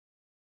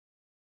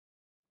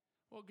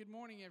Well, good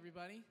morning,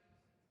 everybody.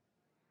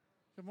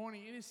 Good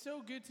morning. It is so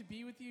good to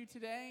be with you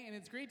today, and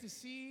it's great to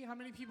see how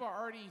many people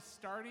are already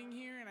starting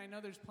here, and I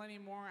know there's plenty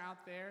more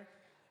out there.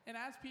 And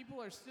as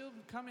people are still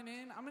coming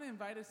in, I'm going to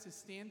invite us to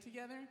stand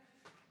together,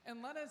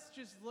 and let us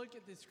just look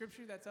at the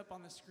scripture that's up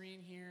on the screen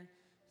here.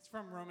 It's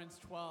from Romans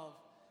 12.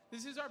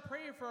 This is our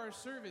prayer for our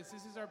service.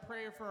 This is our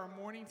prayer for our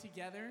morning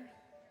together,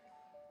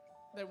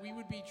 that we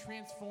would be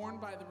transformed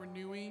by the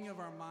renewing of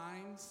our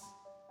minds,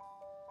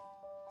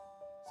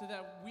 so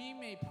that we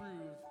may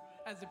prove,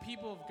 as the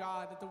people of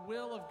God, that the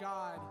will of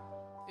God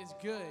is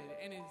good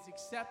and is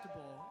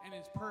acceptable and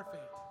is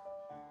perfect.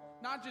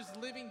 Not just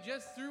living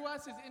just through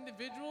us as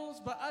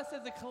individuals, but us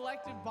as a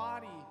collective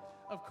body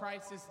of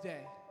Christ this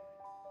day.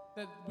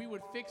 That we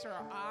would fix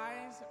our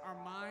eyes, our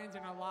minds,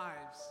 and our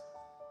lives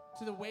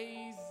to the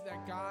ways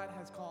that God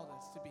has called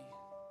us to be.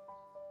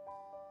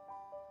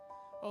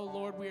 Oh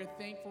Lord, we are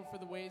thankful for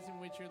the ways in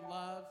which your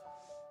love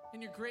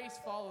and your grace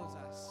follows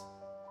us.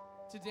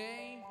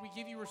 Today, we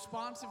give you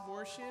responsive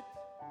worship,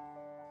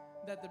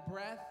 that the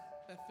breath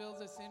that fills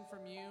us in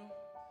from you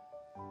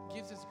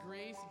gives us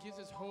grace, gives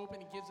us hope,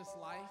 and it gives us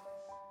life.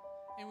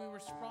 And we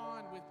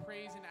respond with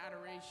praise and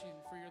adoration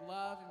for your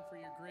love and for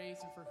your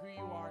grace and for who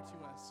you are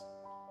to us.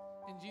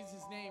 In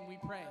Jesus' name we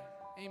pray.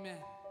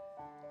 Amen.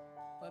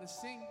 Let us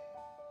sing.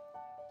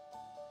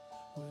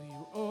 Will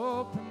you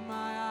open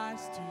my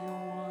eyes to your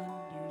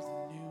wonders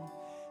anew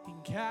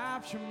and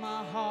capture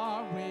my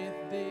heart with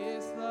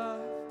this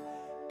love?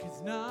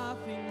 'Cause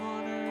nothing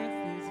on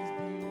earth is as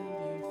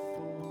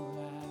beautiful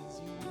as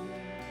you.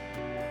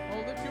 Oh,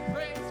 lift your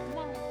praise, come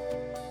on.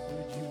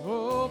 Would you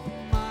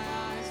open my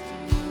eyes to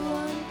your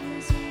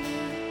wonders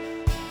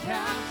and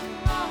capture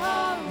my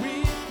heart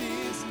with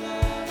this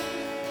love?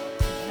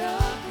 'Cause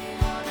nothing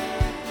on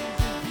earth is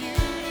as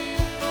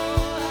beautiful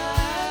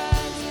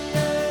as you.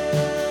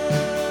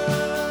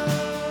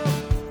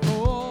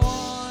 Oh,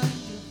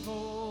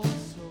 wonderful,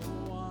 so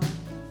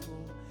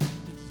wonderful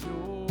is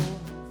your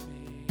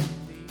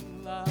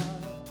love.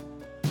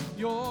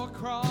 Your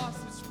cross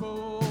has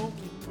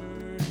spoken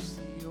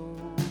mercy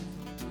over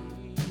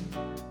me.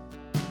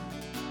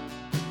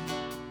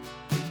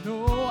 No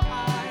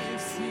eye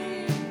has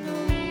seen, no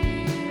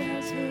ear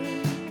has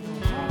heard, no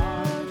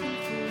heart can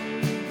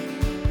fully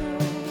know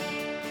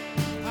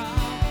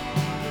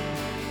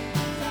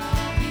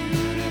how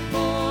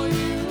beautiful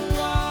you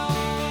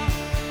are.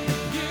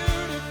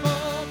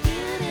 Beautiful,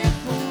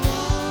 beautiful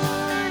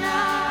one, I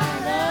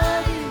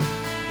love you.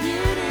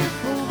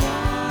 Beautiful one.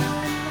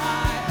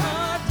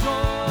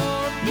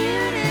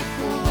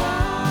 Beautiful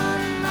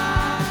one,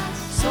 my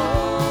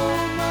soul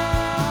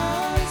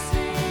must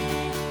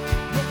sing.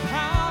 You're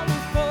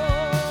powerful,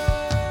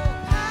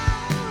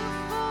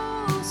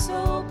 powerful, so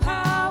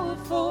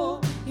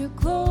powerful. Your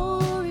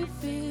glory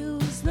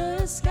fills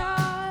the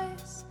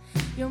skies.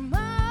 Your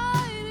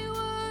mighty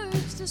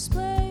works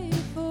display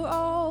for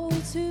all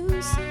to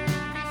see.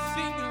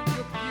 Sing of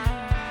your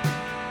beauty,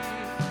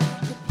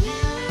 the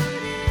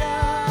beauty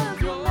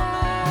of your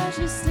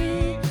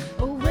majesty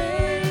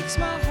awakes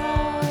my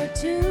heart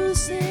to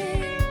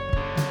sing.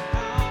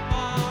 How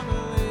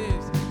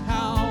marvelous,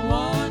 how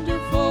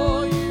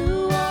wonderful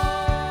you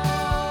are.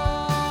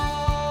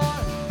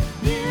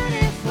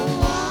 Beautiful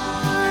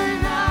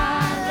one, I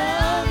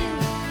love you.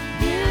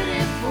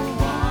 Beautiful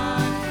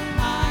one,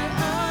 I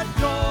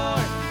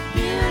adore.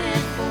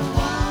 Beautiful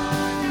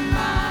one,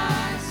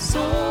 my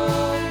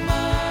soul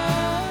must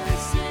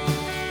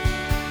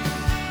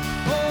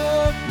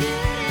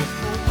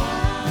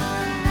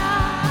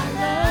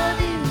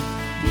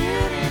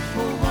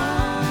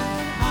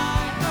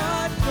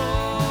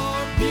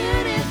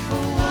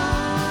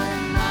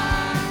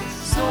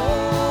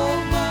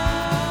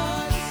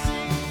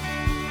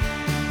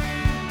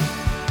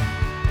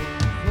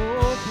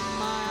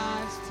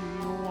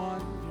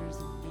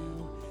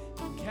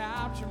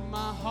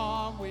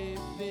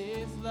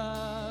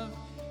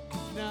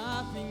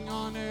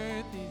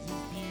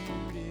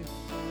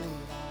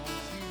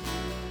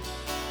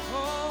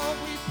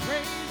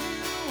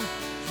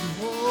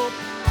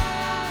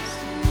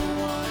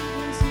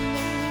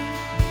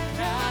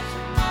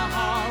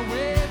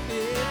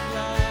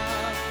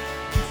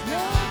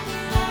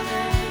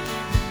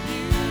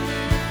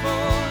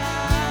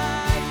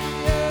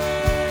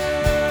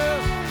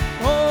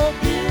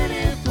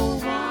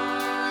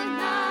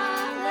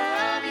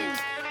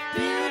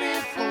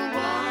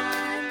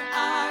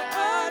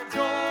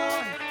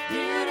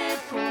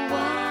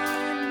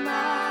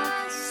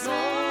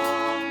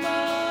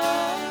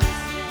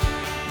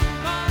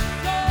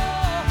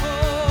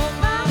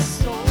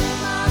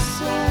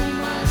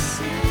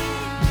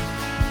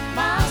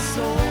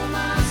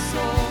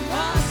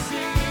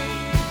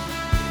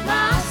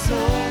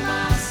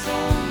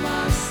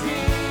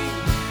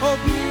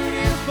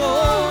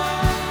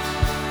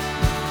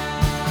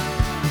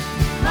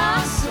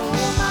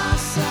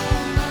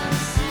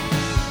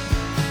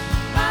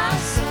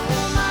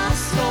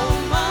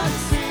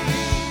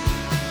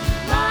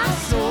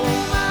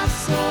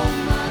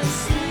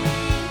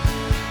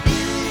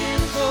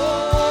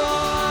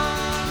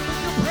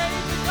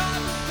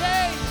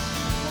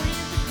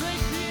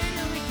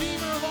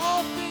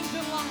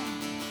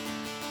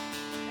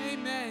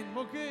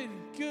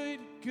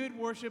good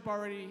worship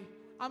already,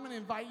 I'm going to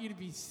invite you to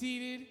be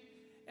seated,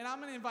 and I'm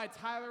going to invite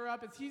Tyler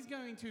up as he's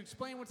going to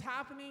explain what's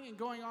happening and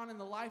going on in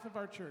the life of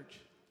our church.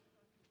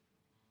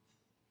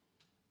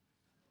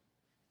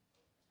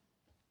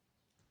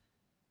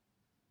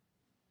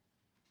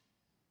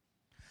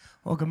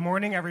 Well, good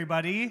morning,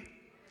 everybody.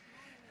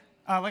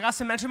 Like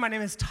Austin mentioned, my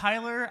name is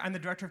Tyler. I'm the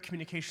Director of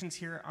Communications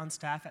here on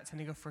staff at San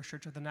Diego First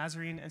Church of the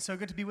Nazarene, and so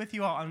good to be with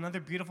you all on another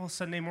beautiful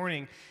Sunday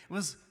morning. It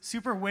was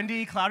super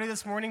windy, cloudy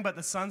this morning, but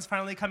the sun's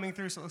finally coming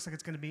through, so it looks like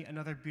it's going to be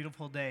another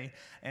beautiful day,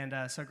 and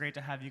so great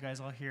to have you guys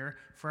all here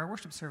for our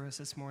worship service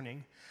this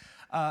morning.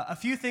 A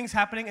few things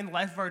happening in the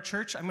life of our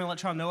church I'm going to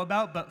let y'all know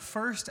about, but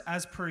first,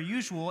 as per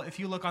usual, if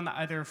you look on the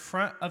either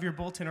front of your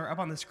bulletin or up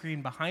on the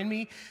screen behind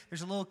me,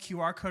 there's a little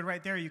QR code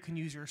right there. You can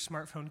use your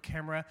smartphone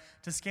camera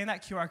to scan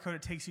that QR code.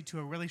 It takes you to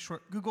a really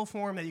short Google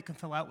form that you can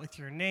fill out with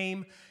your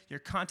name, your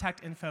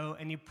contact info,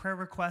 any prayer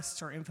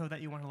requests or info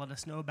that you want to let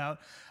us know about.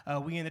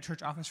 We in the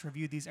church office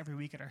review these every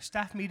week at our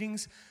staff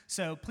meetings,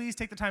 so please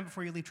take the time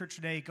before you leave church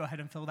today. Go ahead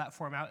and fill that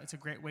form out. It's a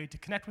great way to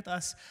connect with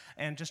us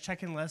and just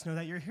check in and let us know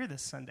that you're here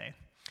this Sunday.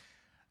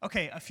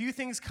 Okay, a few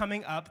things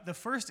coming up. The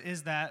first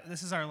is that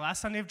this is our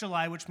last Sunday of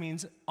July, which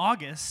means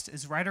August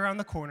is right around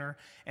the corner.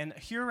 And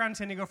here around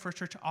San Diego First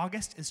Church,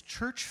 August is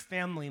Church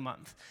Family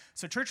Month.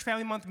 So Church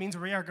Family Month means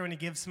we are going to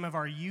give some of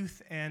our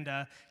youth and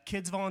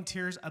kids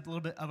volunteers a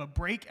little bit of a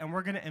break, and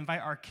we're going to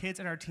invite our kids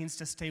and our teens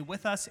to stay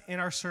with us in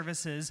our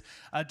services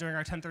during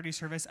our 10:30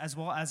 service, as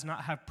well as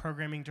not have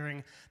programming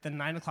during the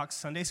 9 o'clock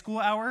Sunday school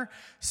hour.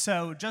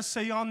 So just so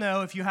y'all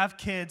know, if you have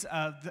kids,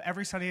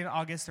 every Sunday in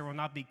August, there will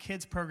not be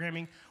kids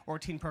programming or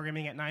teen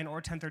programming at 9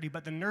 or 10:30,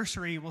 but the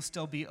nursery will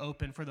still be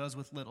open for those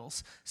with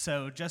littles.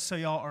 So just so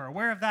y'all are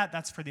aware of that,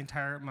 that's for the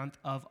entire month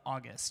of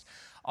August.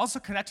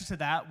 Also connected to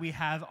that, we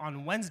have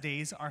on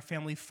Wednesdays our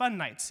family fun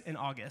nights in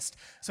August.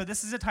 So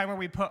this is a time where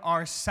we put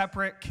our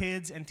separate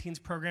kids and teens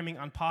programming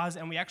on pause,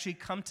 and we actually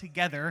come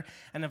together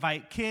and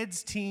invite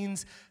kids,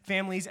 teens,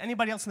 families,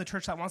 anybody else in the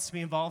church that wants to be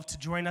involved to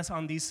join us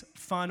on these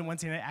fun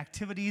Wednesday night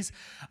activities.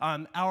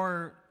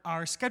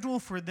 Our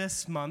schedule for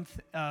this month,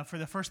 for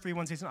the first 3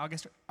 Wednesdays in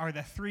August, are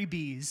the 3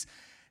 Bs.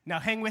 Now,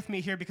 hang with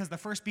me here because the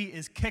first B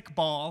is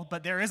kickball,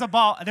 but there's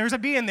a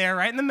B in there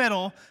right in the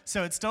middle,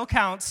 so it still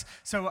counts.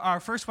 So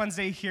our first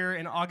Wednesday here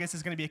in August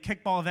is going to be a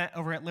kickball event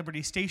over at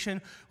Liberty Station.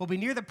 We'll be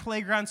near the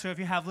playground, so if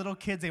you have little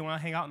kids, they want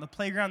to hang out on the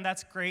playground,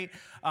 that's great.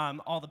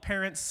 All the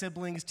parents,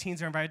 siblings,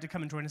 teens are invited to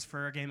come and join us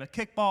for a game of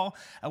kickball.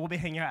 We'll be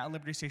hanging out at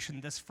Liberty Station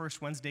this first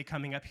Wednesday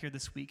coming up here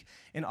this week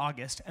in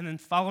August. And then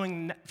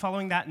following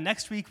that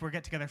next week, we'll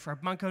get together for a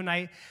bunko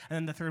night, and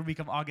then the third week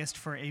of August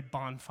for a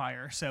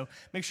bonfire. So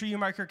make sure you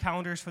mark your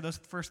calendars for those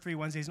first 3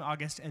 Wednesdays in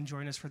August and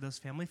join us for those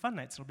family fun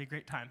nights. It'll be a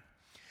great time.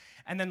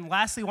 And then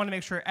lastly, want to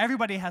make sure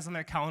everybody has on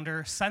their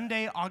calendar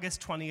Sunday,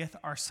 August 20th,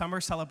 our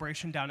summer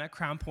celebration down at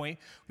Crown Point.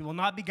 We will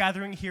not be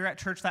gathering here at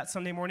church that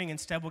Sunday morning.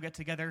 Instead, we'll get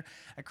together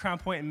at Crown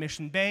Point in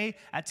Mission Bay.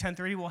 At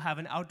 10:30, we'll have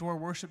an outdoor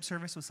worship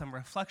service with some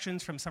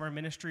reflections from summer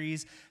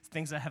ministries,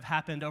 things that have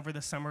happened over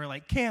the summer,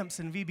 like camps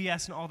and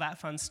VBS and all that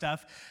fun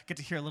stuff. Get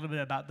to hear a little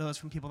bit about those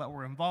from people that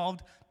were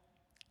involved.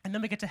 And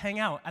then we get to hang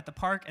out at the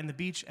park and the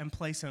beach and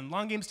play some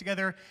long games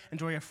together,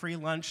 enjoy a free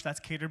lunch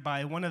that's catered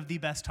by one of the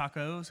best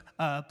tacos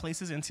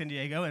places in San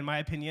Diego, in my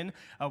opinion.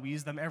 We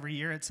use them every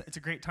year. It's a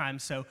great time.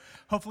 So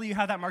hopefully you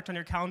have that marked on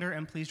your calendar,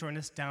 and please join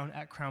us down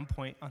at Crown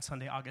Point on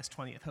Sunday, August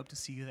 20th. Hope to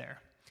see you there.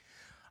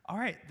 All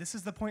right, this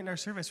is the point in our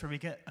service where we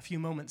get a few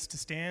moments to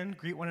stand,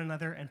 greet one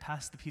another, and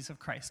pass the peace of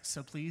Christ.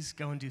 So please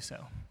go and do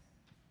so.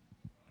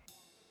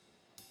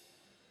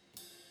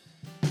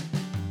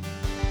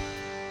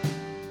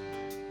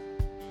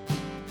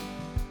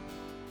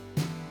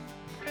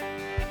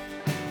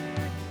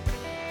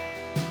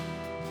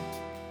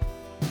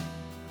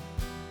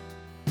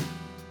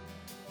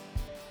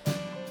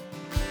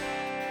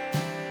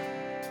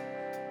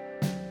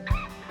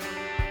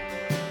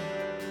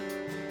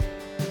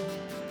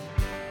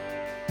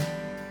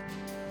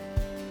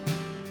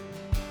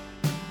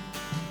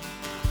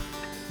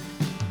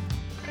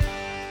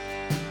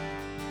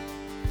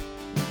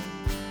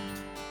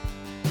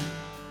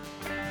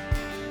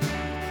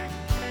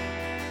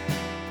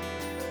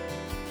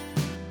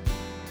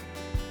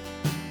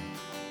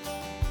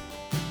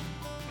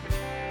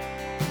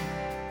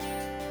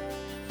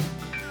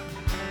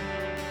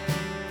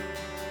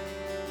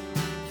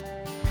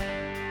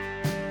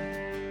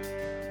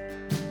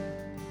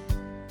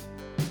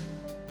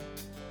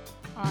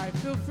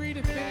 Feel free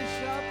to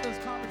finish up those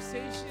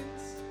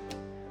conversations.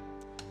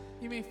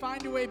 You may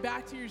find your way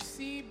back to your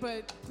seat,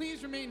 but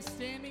please remain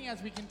standing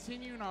as we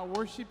continue in our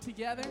worship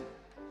together.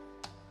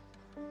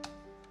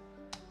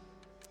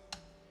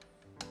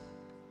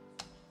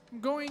 I'm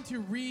going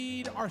to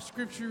read our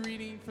scripture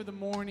reading for the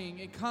morning.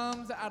 It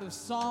comes out of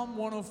Psalm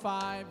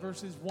 105,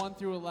 verses 1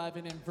 through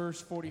 11, and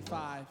verse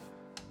 45.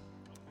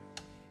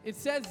 It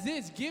says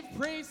this: "Give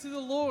praise to the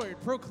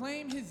Lord,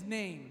 proclaim his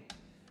name.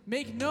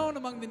 Make known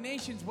among the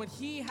nations what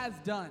he has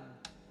done.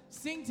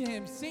 Sing to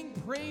him, sing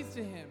praise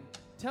to him.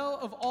 Tell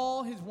of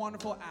all his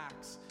wonderful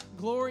acts.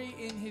 Glory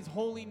in his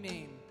holy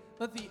name.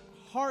 Let the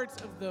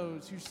hearts of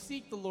those who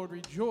seek the Lord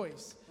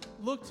rejoice.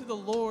 Look to the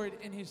Lord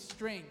in his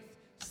strength.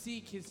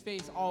 Seek his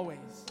face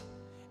always.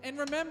 And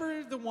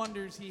remember the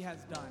wonders he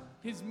has done,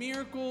 his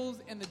miracles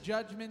and the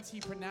judgments he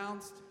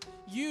pronounced.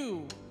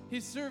 You,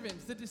 his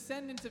servants, the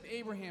descendants of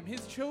Abraham,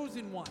 his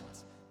chosen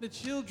ones, the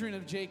children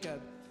of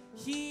Jacob.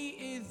 He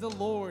is the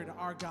Lord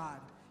our God.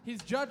 His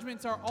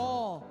judgments are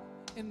all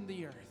in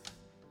the earth.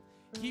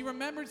 He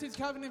remembers his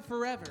covenant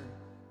forever,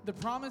 the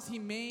promise he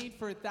made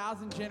for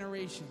 1,000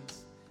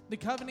 generations, the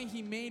covenant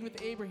he made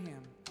with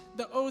Abraham,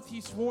 the oath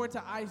he swore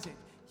to Isaac.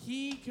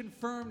 He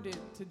confirmed it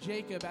to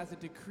Jacob as a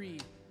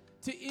decree,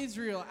 to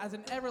Israel as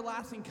an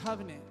everlasting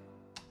covenant.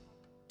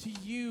 To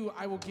you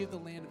I will give the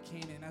land of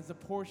Canaan as a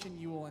portion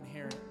you will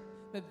inherit,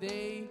 that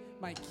they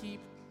might keep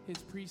his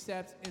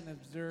precepts and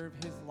observe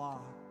his law.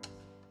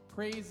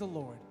 Praise the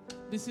Lord.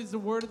 This is the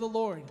word of the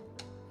Lord.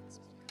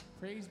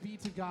 Praise be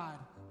to God.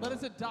 Let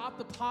us adopt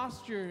the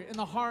posture in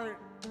the heart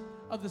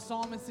of the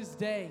psalmist this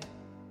day,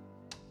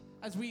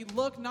 as we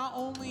look not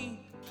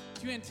only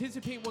to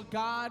anticipate what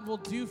God will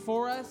do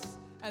for us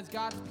as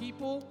God's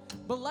people,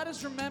 but let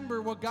us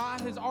remember what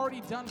God has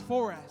already done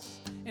for us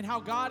and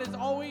how God has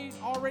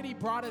already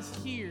brought us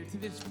here to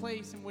this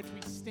place in which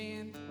we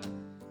stand,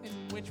 in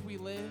which we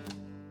live.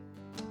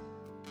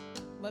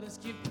 Let us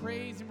give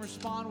praise and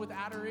respond with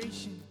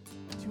adoration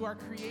to our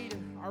Creator,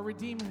 our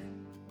Redeemer.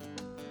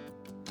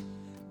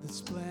 The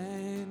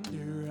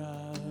splendor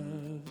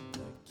of the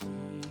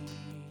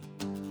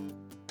King,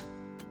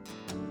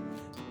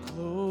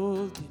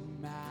 clothed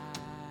in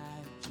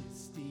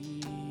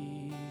majesty,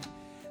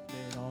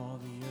 let all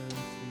the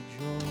earth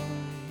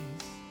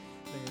rejoice,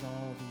 let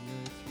all the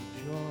earth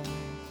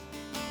rejoice.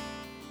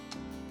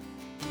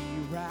 He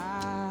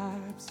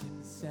wraps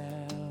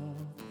himself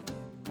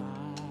in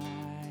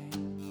light,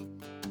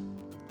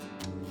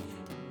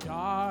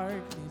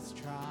 darkness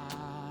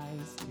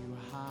tries to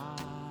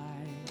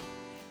hide,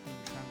 and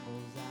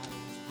trembles at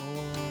his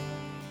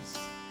voice,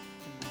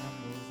 and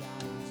trembles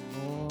at his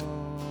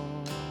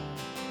voice.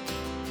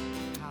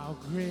 How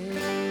great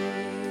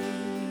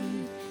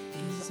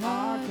is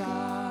our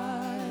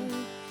God?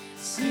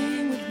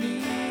 Sing with me,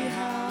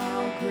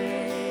 how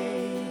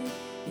great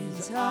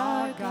is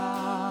our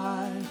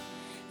God,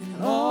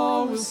 and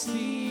all will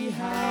see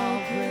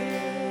how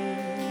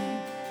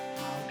great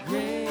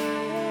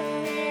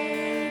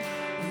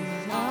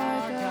is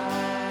our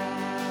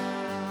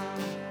God.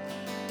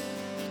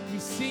 We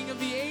sing of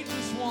the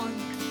ageless one.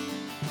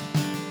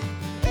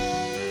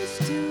 Age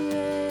to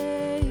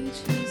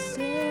age he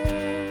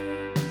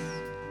stands,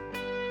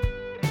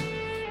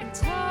 and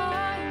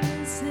time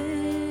is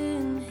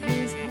in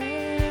his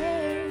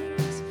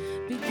hands,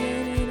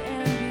 beginning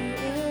and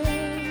the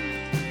end,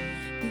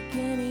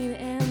 beginning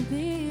and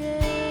the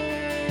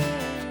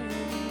end.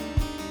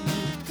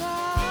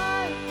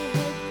 God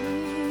had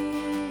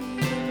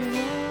breathed in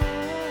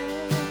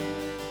one,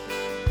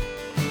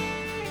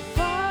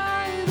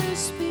 Father,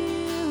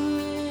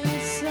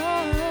 Spirit,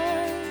 Son.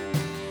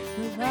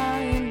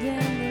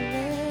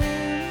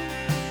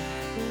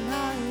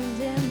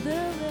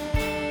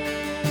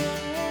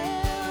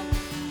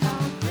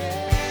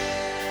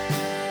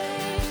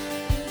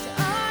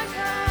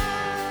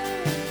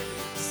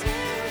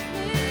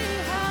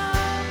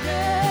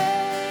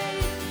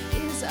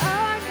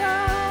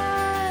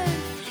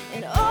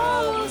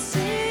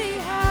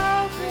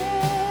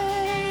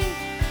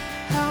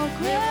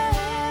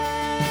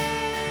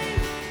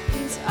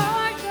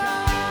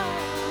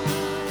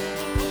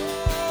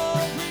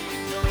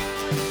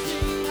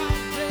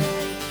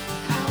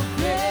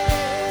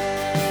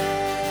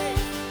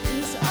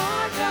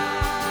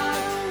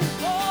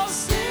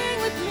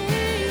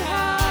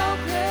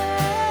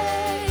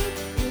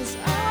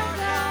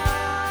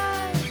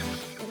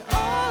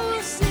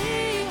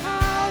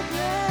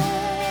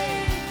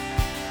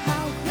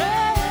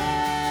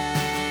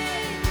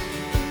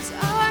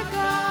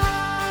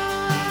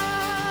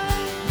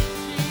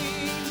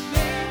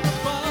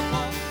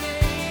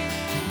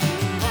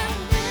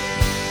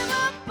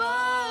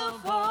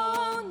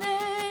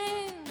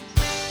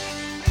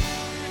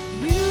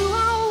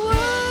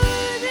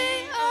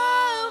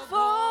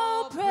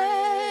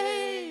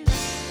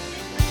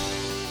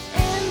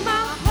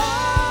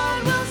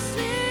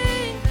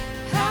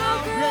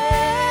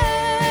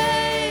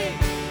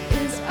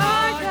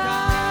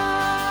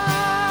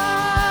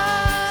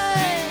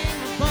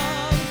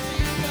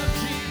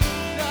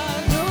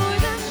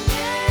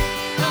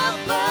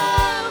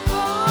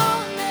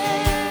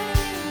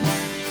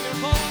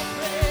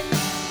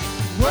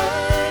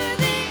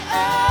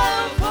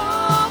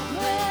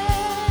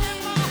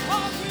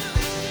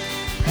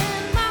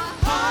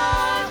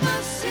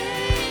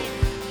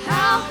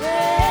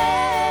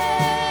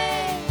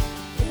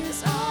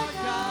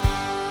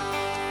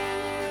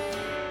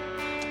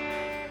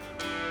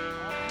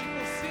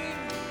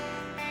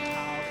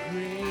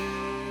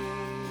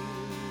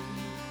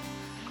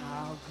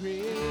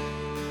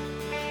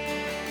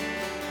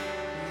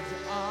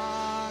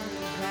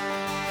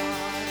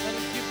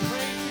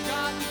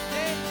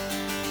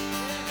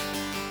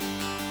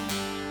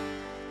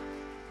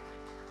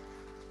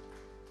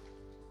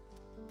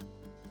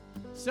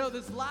 So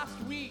this last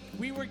week,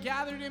 we were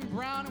gathered in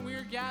Brown, and we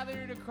were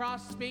gathered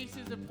across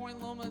spaces of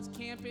Point Loma's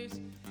campus,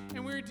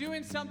 and we were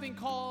doing something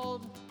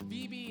called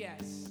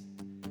VBS.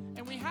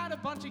 And we had a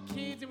bunch of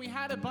kids, and we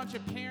had a bunch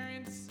of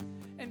parents,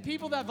 and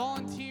people that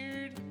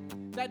volunteered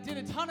that did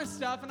a ton of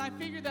stuff, and I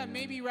figured that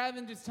maybe rather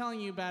than just telling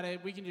you about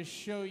it, we can just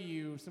show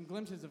you some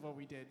glimpses of what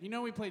we did. You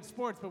know, we played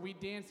sports, but we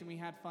danced and we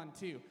had fun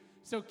too.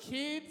 So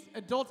kids,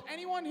 adults,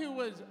 anyone who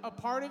was a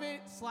part of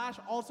it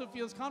 / also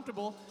feels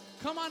comfortable,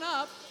 come on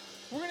up.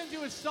 We're going to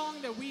do a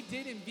song that we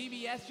did in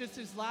VBS just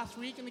this last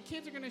week, and the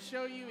kids are going to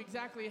show you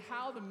exactly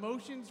how the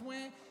motions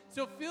went.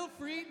 So feel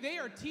free. They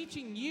are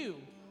teaching you.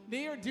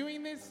 They are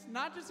doing this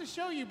not just to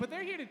show you, but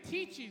they're here to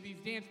teach you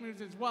these dance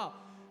moves as well.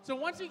 So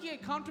once you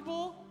get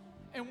comfortable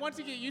and once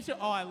you get used to it,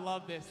 oh, I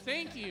love this.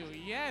 Thank you.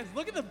 Yes,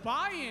 look at the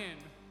buy-in.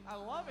 I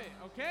love it.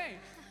 Okay,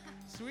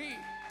 sweet.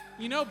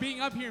 You know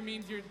being up here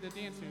means you're the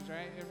dance moves,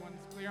 right?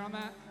 Everyone's clear on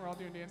that? We're all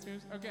doing dance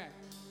moves? Okay,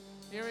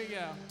 here we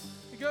go.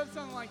 It goes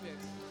something like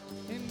this.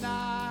 And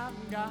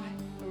I've got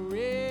a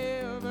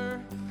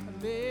river,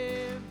 a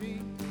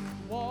living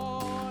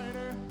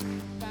water,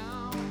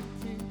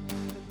 fountain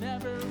that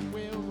never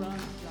will run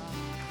dry.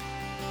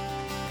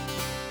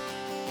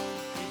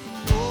 It's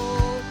an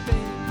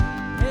open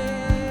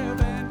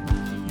heaven,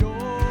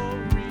 you're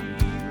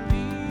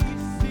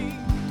releasing,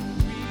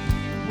 we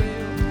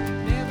will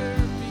never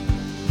be.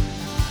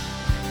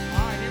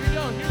 All right, here we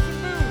go. Here's the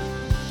move.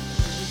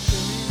 We're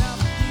swimming up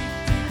deep,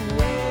 deep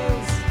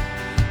wells.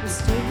 We're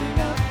swimming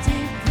up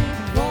deep, deep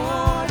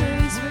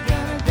waters. We're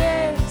gonna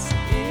dance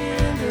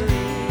in the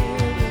river.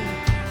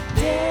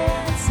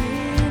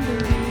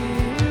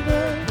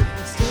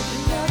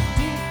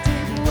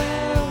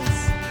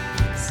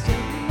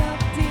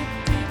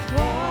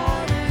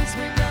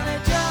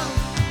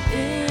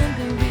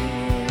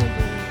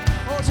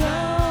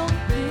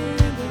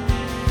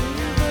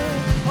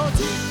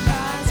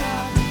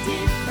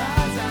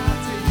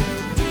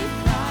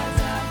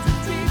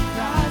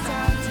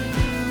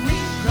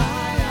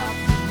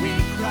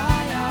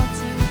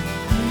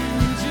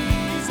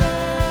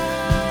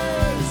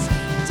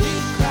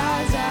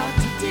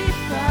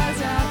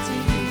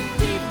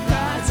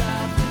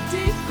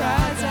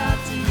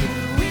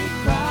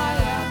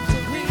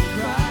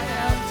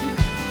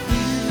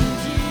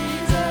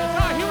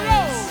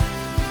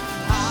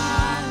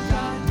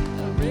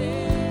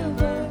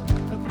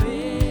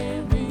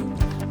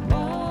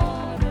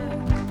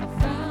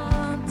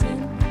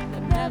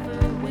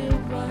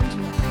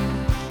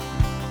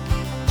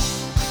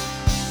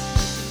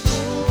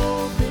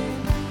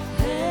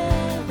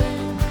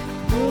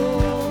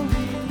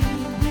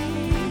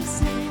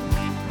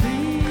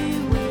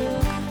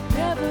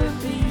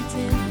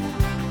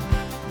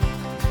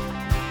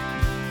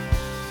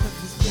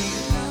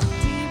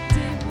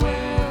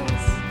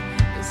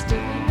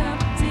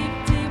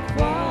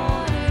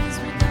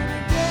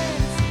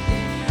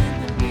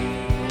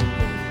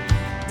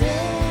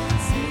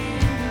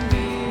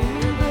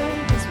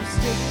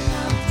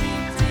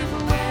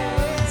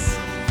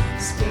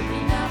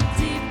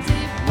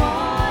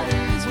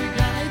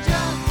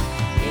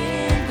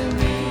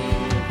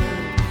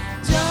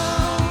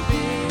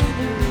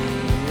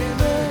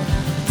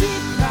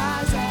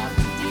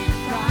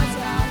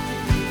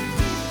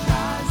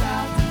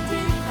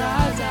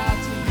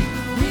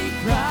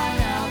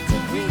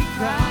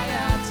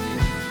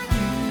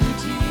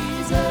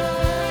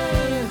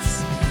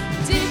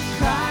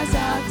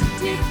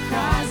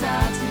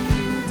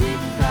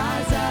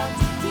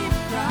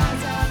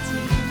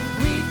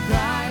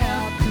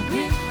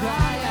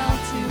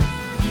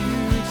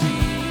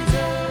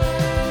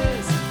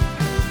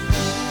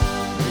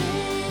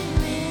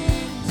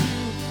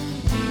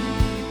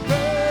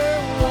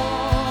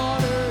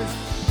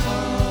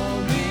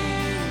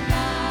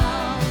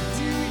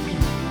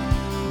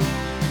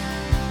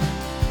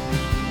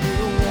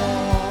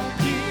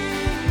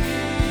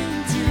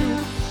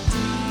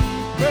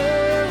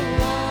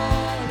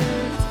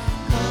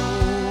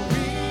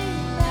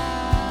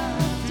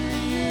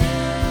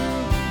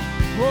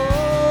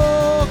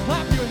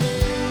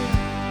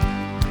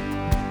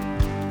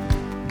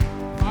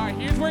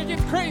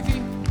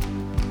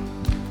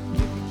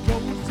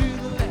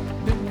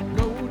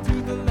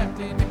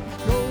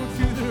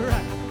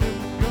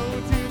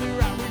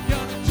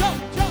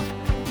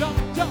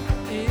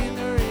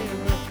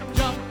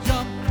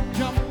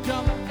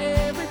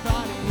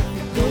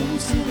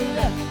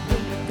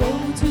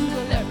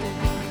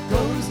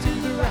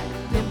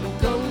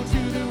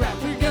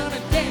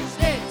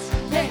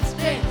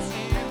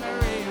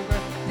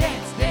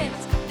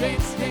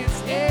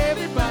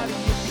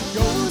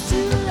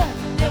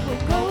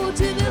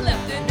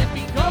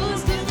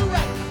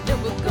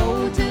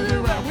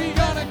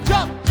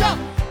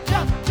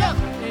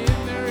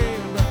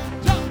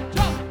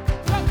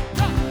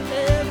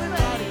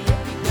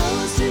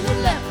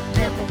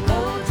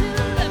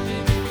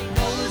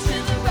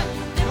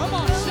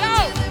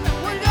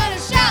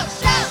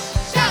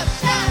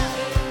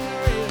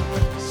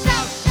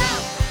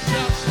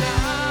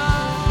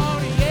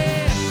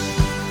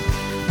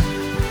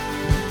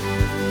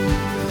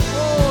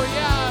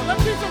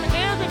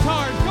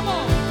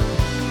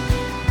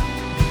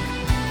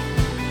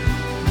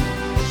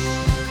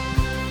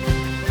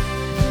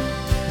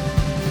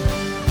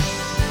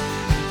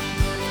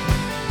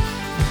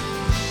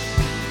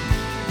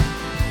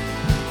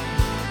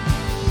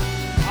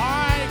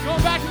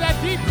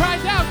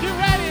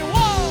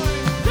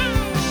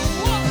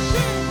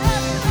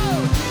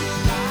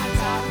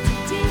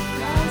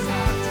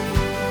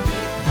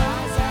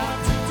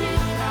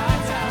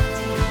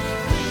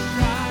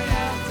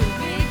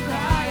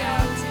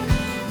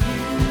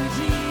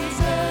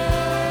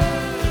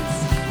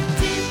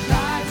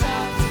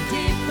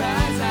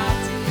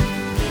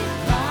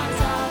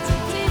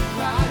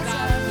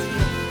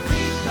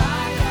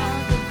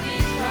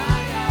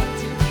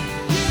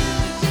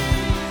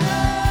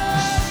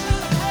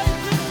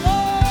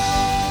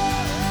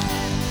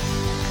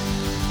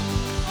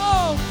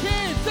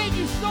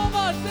 so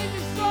much. Thank you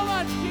so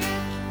much,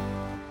 kids.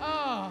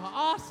 Oh,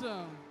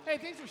 awesome. Hey,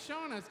 thanks for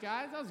showing us,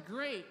 guys. That was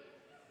great.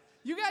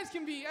 You guys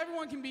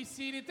everyone can be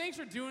seated. Thanks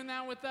for doing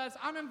that with us.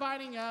 I'm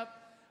inviting up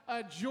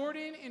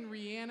Jordan and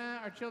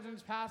Rihanna, our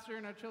children's pastor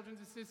and our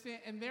children's assistant,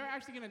 and they're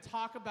actually going to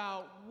talk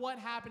about what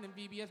happened in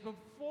VBS. But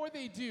before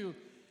they do,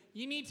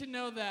 you need to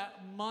know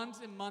that months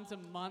and months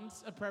and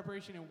months of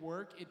preparation and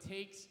work it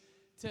takes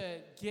to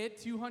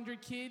get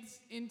 200 kids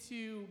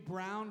into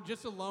Brown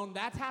just alone.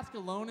 That task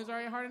alone is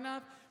already hard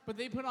enough, but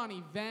they put on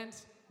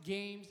events,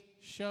 games,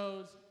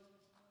 shows.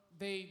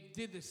 They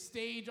did the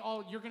stage,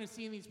 all you're going to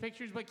see in these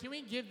pictures, but can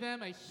we give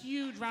them a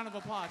huge round of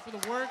applause for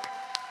the work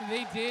that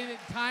they did,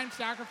 time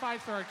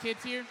sacrifice for our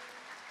kids here?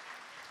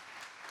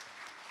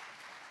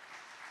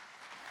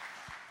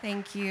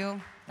 Thank you.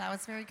 That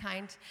was very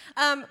kind.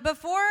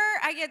 Before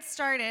I get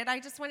started, I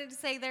just wanted to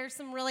say there's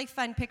some really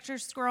fun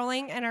pictures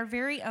scrolling, and our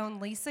very own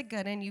Lisa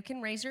Gooden, you can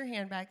raise your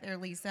hand back there,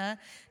 Lisa,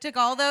 took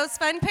all those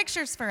fun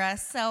pictures for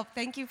us. So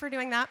thank you for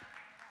doing that.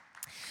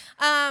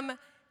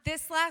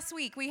 This last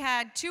week, we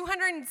had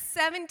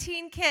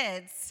 217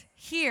 kids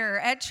here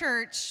at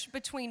church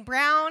between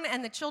Brown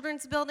and the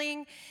Children's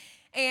Building,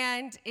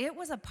 and it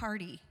was a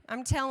party,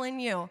 I'm telling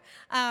you.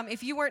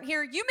 If you weren't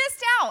here, you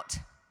missed out.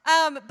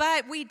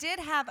 But we did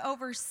have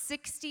over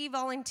 60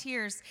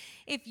 volunteers.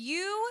 If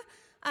you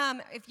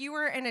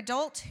were an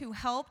adult who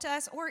helped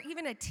us, or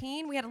even a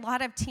teen, we had a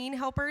lot of teen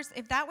helpers.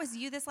 If that was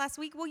you this last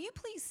week, will you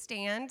please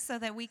stand so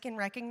that we can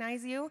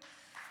recognize you?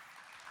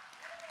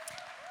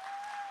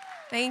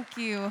 Thank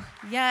you.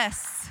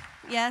 Yes,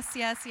 yes,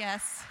 yes,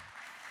 yes.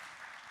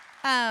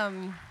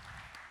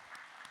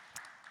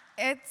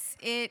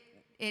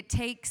 It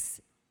takes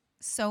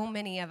so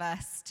many of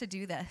us to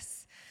do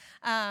this.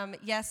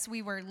 Yes,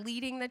 we were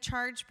leading the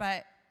charge,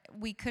 but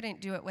we couldn't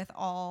do it without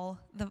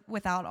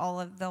all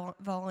of the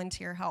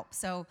volunteer help.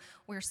 So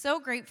we're so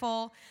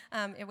grateful.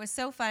 It was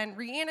so fun.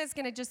 Rihanna's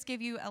going to just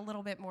give you a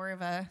little bit more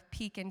of a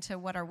peek into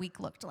what our week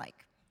looked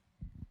like.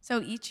 So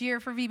each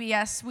year for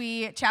VBS,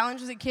 we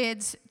challenge the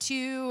kids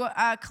to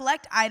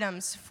collect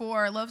items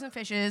for Loaves and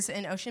Fishes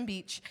in Ocean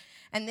Beach.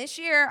 And this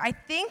year, I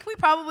think we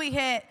probably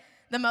hit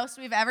the most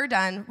we've ever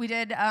done. We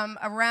did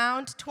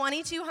around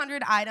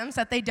 2,200 items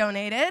that they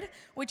donated,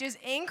 which is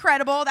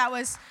incredible. That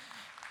was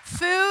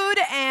food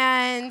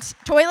and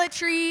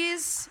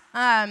toiletries,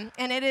 and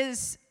it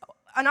is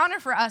an honor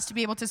for us to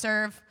be able to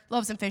serve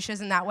Loaves and Fishes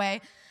in that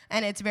way.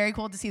 And it's very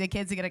cool to see the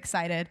kids get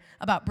excited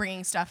about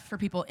bringing stuff for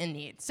people in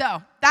need.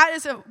 So that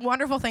is a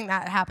wonderful thing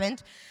that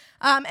happened.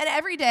 And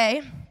every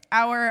day,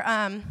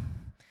 our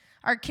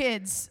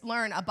kids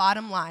learn a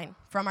bottom line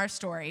from our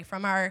story,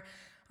 from our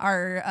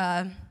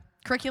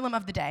curriculum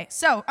of the day.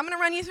 So I'm going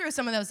to run you through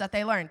some of those that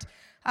they learned.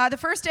 The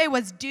first day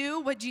was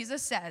do what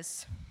Jesus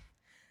says.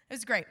 It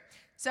was great.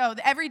 So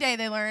every day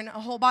they learn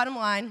a whole bottom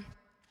line.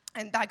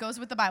 And that goes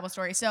with the Bible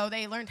story. So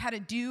they learned how to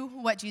do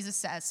what Jesus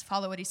says,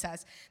 follow what he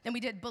says. Then we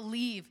did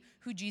believe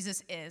who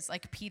Jesus is,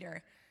 like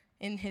Peter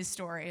in his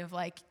story of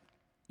like,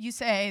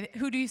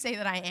 who do you say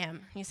that I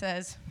am? He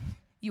says,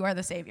 you are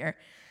the Savior.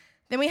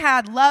 Then we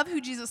had love who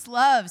Jesus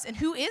loves. And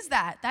who is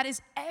that? That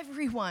is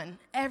everyone.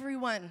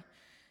 Everyone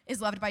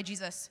is loved by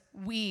Jesus.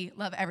 We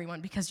love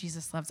everyone because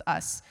Jesus loves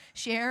us.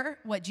 Share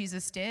what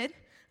Jesus did.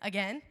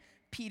 Again,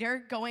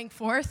 Peter going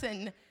forth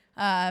and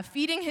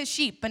feeding his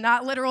sheep, but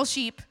not literal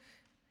sheep,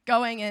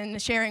 going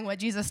and sharing what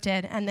Jesus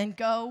did, and then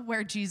go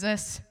where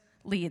Jesus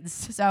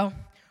leads. So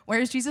where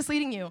is Jesus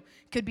leading you?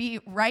 Could be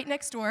right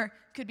next door,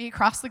 could be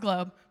across the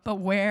globe, but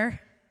where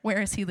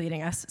is he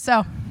leading us?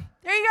 So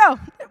there you go.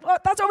 Well,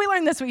 that's what we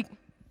learned this week.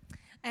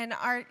 And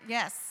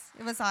yes,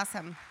 it was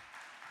awesome.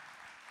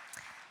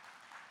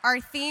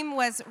 Our theme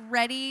was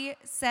ready,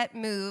 set,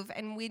 move,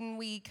 and when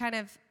we kind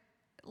of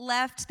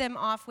left them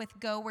off with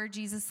go where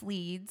Jesus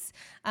leads,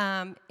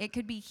 it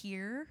could be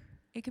here,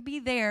 it could be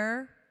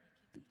there,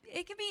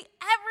 it could be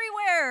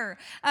everywhere.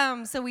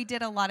 So we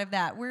did a lot of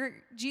that.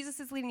 Jesus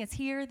is leading us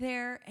here,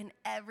 there, and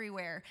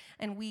everywhere,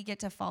 and we get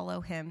to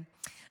follow him.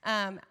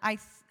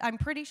 I'm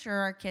pretty sure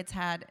our kids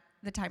had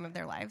the time of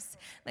their lives.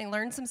 They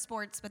learned some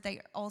sports, but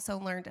they also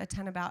learned a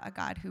ton about a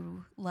God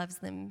who loves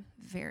them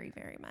very,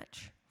 very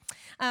much.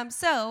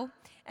 So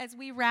as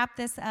we wrap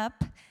this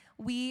up,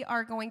 we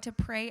are going to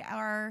pray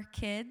our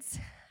kids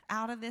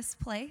out of this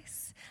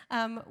place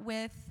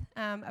with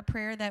a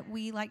prayer that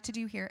we like to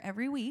do here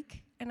every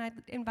week. And I'd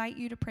invite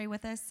you to pray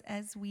with us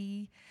as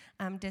we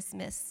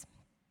dismiss.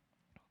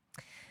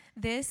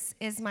 This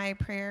is my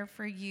prayer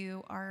for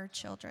you, our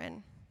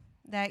children,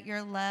 that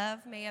your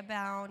love may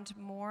abound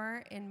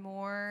more and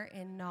more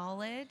in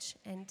knowledge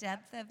and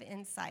depth of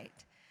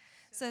insight,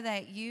 so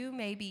that you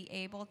may be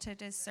able to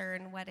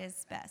discern what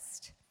is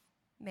best.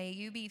 May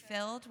you be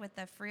filled with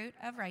the fruit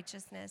of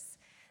righteousness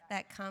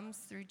that comes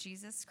through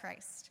Jesus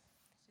Christ,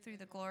 through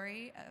the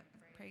glory of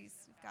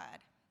praise of God.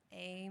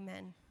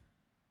 Amen.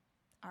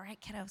 All right,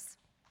 kiddos.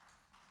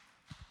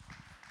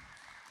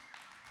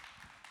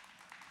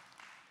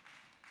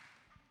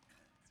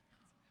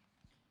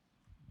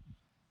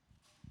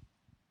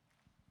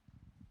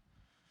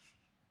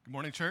 Good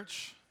morning,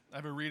 church. I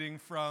have a reading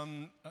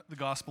from the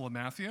Gospel of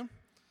Matthew.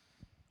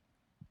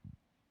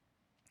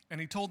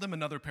 And he told them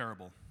another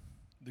parable.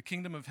 The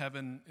kingdom of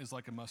heaven is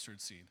like a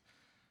mustard seed,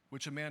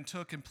 which a man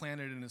took and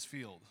planted in his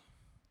field.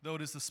 Though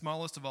it is the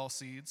smallest of all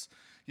seeds,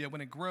 yet when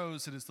it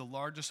grows, it is the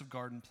largest of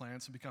garden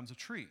plants and becomes a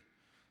tree,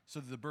 so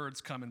that the birds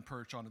come and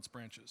perch on its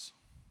branches.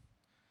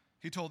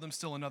 He told them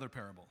still another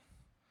parable.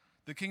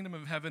 The kingdom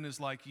of heaven is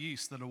like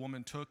yeast that a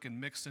woman took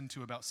and mixed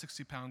into about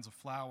 60 pounds of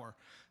flour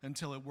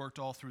until it worked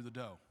all through the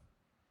dough.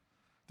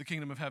 The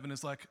kingdom of heaven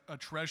is like a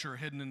treasure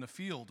hidden in the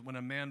field. When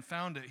a man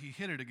found it, he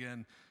hid it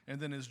again,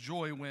 and then his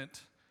joy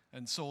went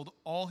and sold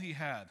all he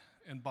had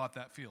and bought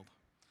that field.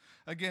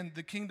 Again,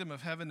 the kingdom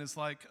of heaven is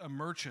like a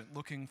merchant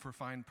looking for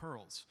fine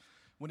pearls.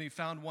 When he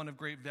found one of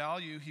great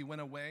value, he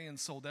went away and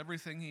sold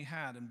everything he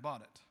had and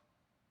bought it.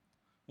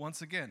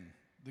 Once again,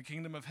 the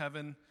kingdom of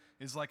heaven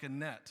is like a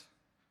net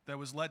that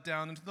was let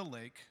down into the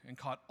lake and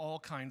caught all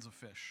kinds of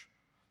fish.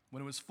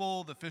 When it was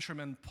full, the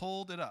fishermen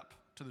pulled it up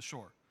to the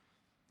shore.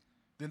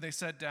 Then they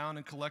sat down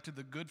and collected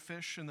the good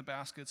fish in the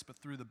baskets, but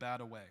threw the bad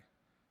away.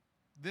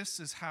 This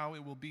is how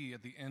it will be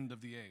at the end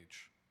of the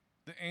age.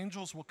 The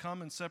angels will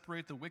come and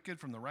separate the wicked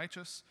from the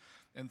righteous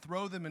and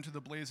throw them into the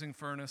blazing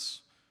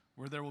furnace,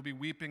 where there will be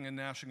weeping and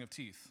gnashing of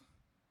teeth.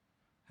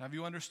 Have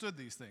you understood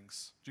these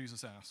things?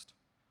 Jesus asked.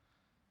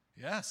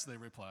 Yes, they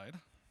replied.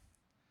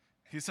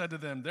 He said to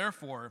them,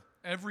 therefore,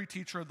 every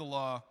teacher of the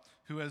law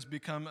who has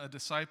become a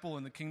disciple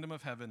in the kingdom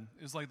of heaven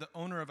is like the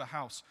owner of a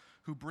house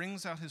who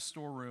brings out his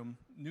storeroom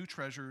new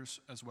treasures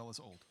as well as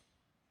old.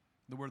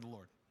 The word of the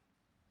Lord.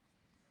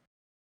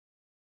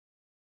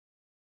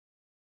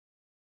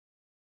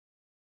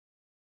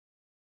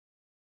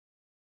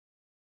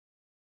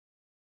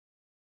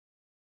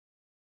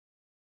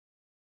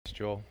 Thanks,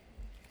 Joel.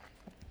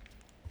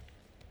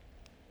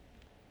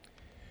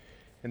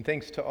 And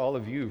thanks to all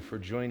of you for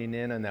joining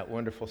in on that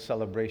wonderful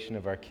celebration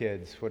of our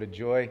kids. What a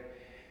joy.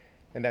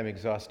 And I'm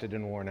exhausted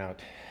and worn out.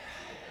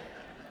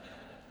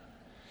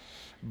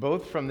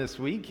 Both from this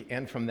week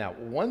and from that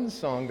one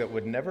song that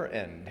would never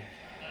end.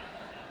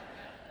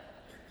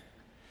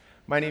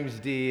 My name's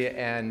Dee,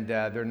 and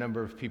there are a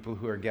number of people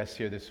who are guests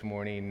here this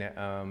morning,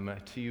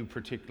 to you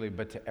particularly,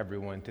 but to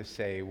everyone, to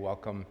say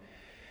welcome.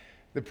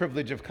 The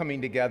privilege of coming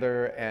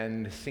together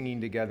and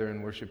singing together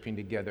and worshiping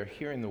together,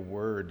 hearing the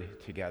word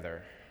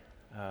together,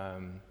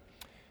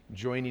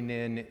 joining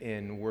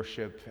in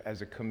worship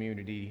as a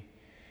community,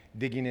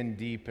 digging in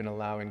deep and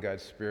allowing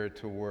God's Spirit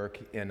to work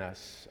in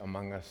us,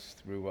 among us,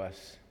 through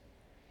us.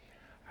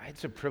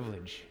 It's a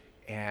privilege,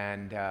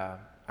 and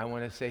I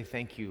want to say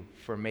thank you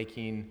for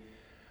making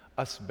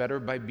us better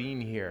by being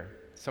here.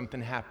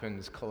 Something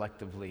happens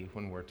collectively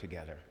when we're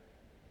together.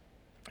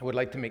 I would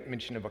like to make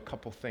mention of a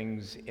couple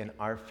things in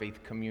our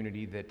faith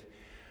community that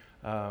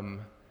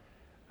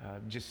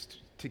just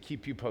to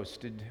keep you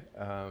posted.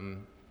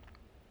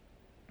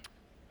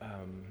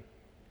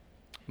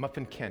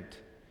 Muffin Kent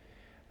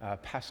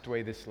passed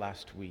away this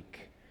last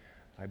week.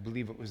 I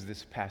believe it was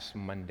this past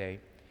Monday.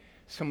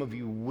 Some of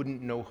you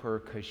wouldn't know her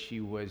because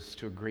she was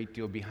to a great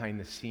deal behind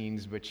the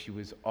scenes, but she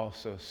was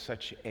also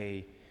such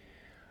a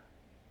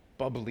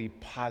bubbly,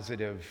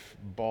 positive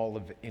ball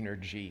of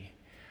energy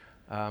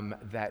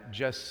that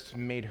just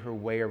made her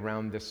way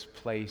around this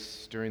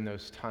place during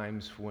those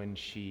times when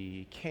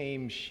she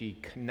came. She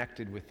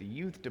connected with the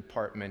youth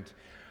department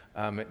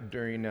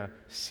during a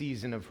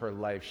season of her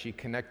life. She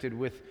connected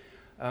with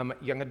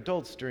young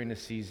adults during a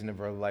season of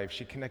her life.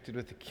 She connected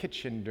with the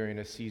kitchen during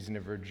a season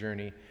of her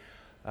journey.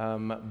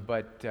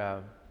 But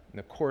in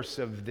the course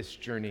of this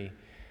journey,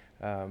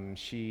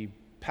 she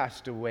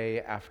passed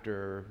away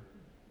after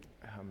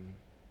a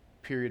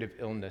period of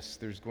illness.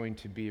 There's going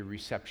to be a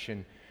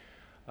reception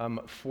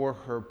for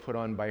her put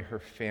on by her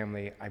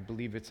family. I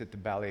believe it's at the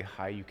Ballet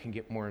High. You can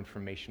get more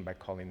information by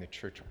calling the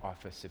church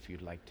office if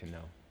you'd like to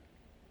know.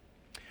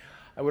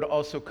 I would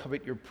also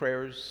covet your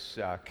prayers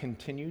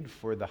continued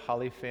for the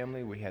Holly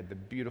family. We had the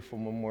beautiful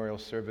memorial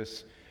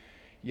service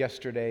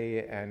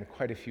yesterday, and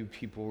quite a few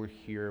people were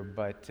here,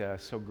 but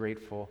so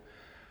grateful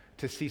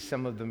to see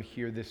some of them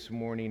here this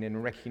morning,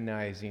 and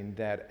recognizing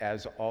that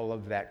as all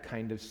of that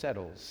kind of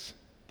settles,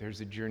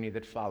 there's a journey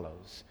that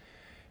follows,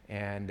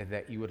 and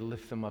that you would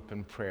lift them up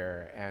in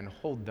prayer and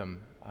hold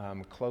them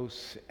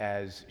close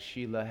as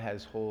Sheila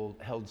has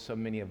held so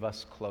many of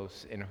us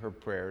close in her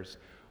prayers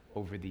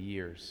over the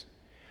years.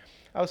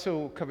 I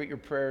also covet your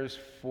prayers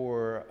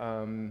for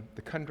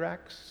the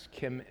Kundraks,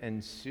 Kim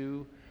and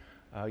Sue.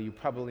 You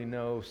probably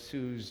know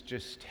Sue's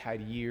just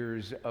had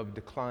years of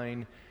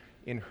decline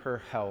in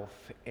her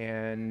health,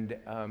 and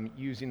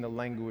using the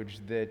language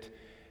that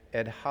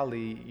Ed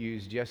Holly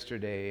used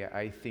yesterday,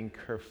 I think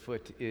her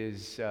foot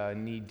is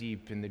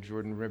knee-deep in the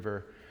Jordan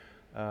River.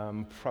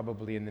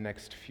 Probably in the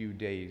next few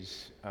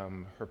days,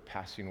 her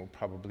passing will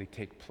probably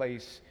take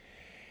place.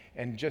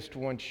 And just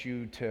want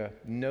you to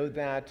know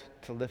that,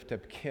 to lift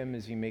up Kim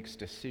as he makes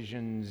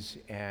decisions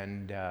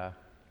and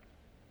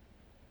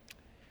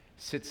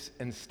sits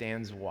and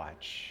stands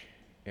watch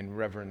in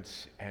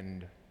reverence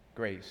and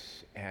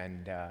grace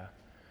and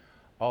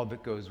all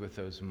that goes with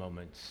those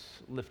moments.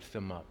 Lift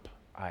them up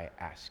I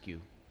ask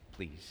you,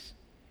 please.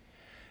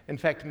 In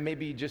fact,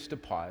 maybe just a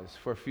pause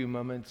for a few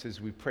moments as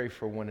we pray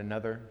for one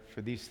another,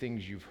 for these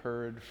things you've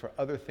heard, for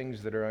other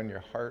things that are on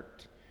your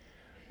heart.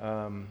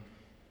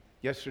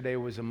 Yesterday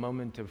was a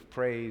moment of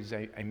praise.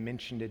 I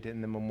mentioned it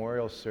in the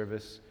memorial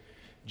service.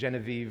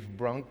 Genevieve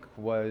Brunk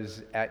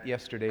was at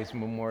yesterday's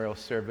memorial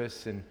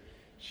service, and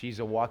she's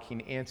a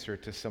walking answer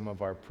to some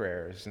of our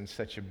prayers, and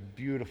such a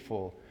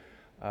beautiful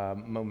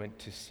moment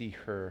to see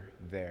her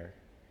there.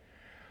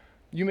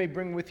 You may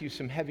bring with you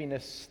some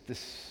heaviness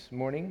this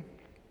morning.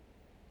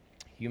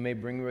 You may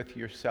bring with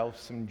yourself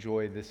some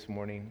joy this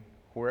morning.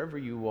 Wherever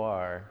you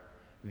are,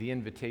 the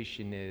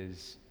invitation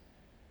is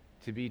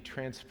to be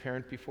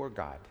transparent before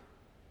God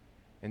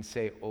and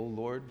say, "Oh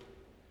Lord,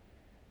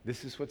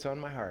 this is what's on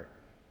my heart."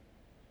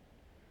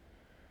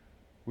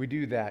 We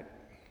do that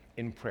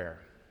in prayer.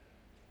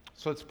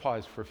 So let's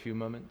pause for a few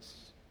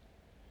moments.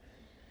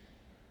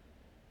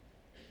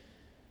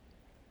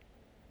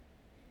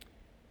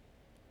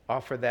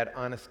 Offer that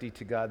honesty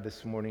to God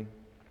this morning.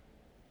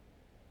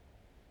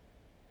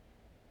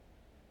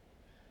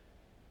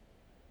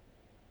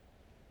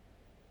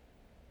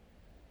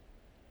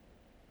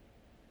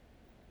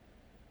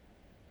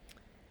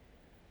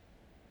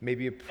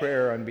 Maybe a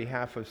prayer on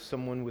behalf of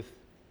someone with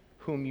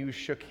whom you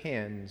shook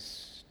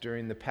hands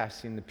during the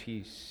passing the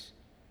peace.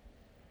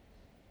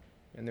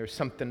 And there's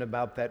something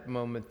about that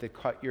moment that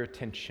caught your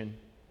attention.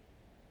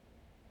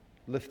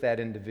 Lift that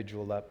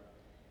individual up.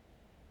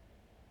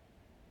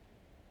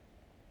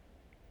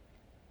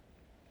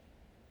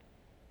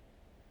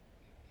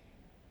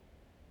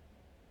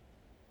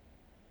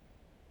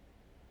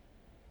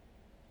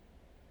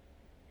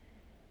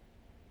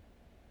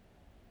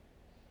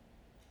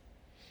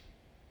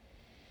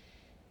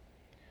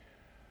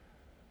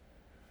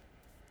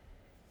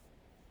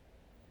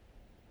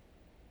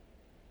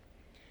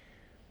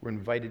 We're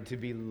invited to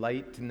be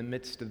light in the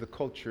midst of the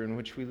culture in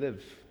which we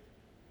live.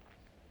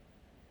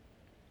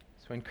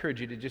 So I encourage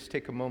you to just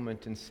take a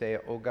moment and say,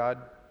 "Oh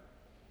God,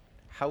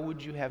 how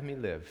would you have me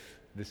live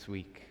this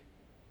week?"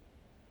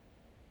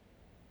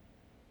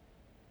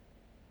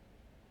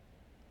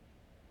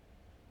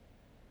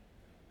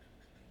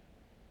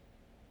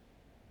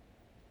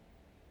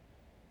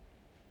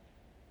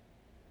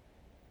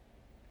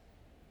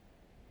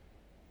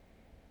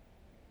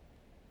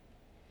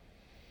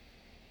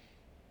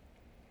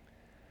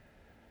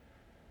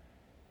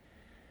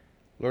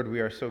 Lord,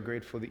 we are so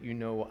grateful that you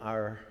know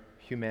our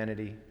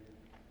humanity.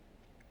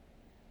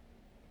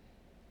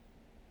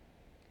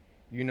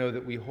 You know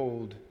that we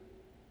hold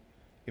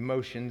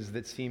emotions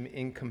that seem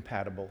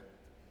incompatible,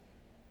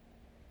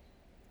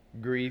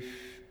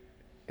 grief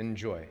and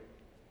joy,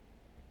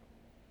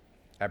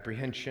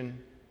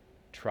 apprehension,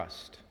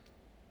 trust,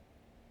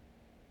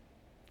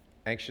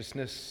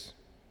 anxiousness,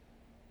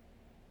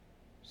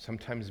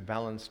 sometimes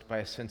balanced by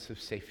a sense of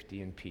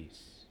safety and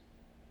peace.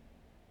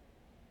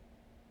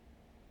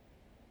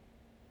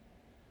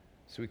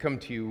 So we come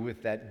to you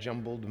with that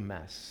jumbled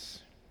mess.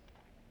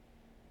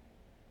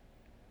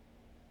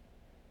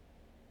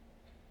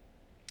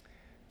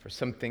 For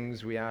some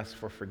things we ask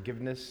for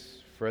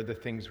forgiveness, for other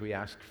things we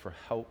ask for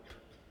help,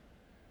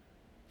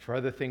 for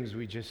other things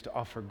we just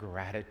offer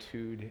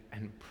gratitude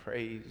and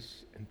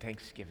praise and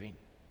thanksgiving.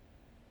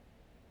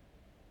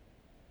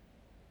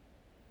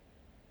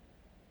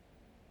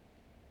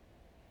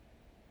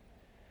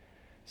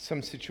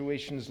 Some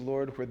situations,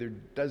 Lord, where there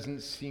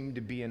doesn't seem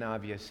to be an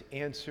obvious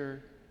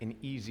answer, an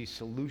easy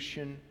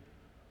solution,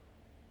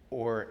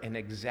 or an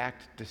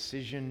exact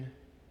decision.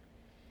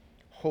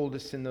 Hold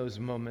us in those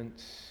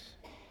moments.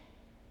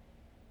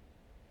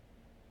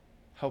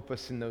 Help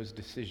us in those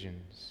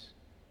decisions.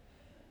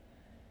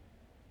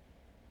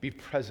 Be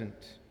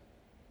present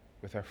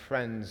with our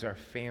friends, our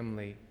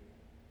family,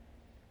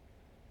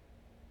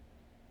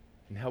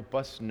 and help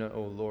us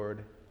know,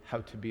 Lord, how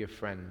to be a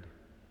friend,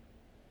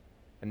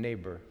 a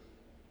neighbor,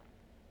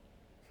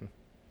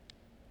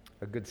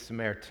 a good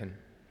Samaritan,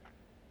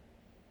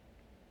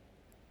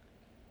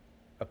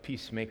 a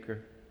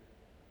peacemaker,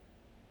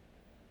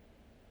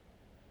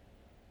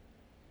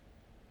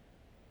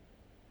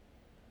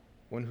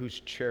 one who's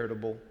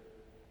charitable,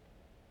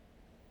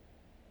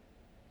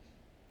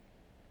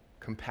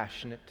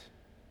 compassionate,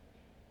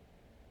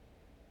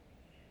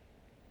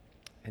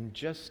 and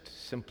just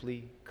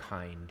simply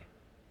kind.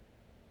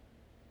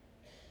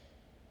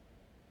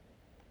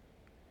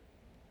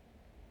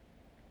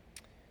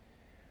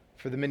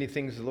 For the many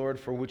things, Lord,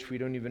 for which we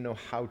don't even know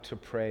how to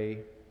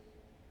pray,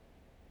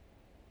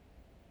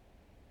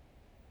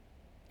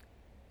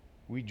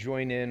 we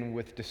join in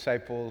with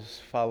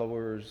disciples,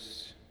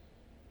 followers,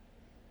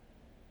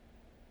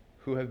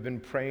 who have been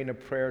praying a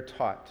prayer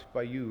taught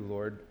by you,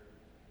 Lord,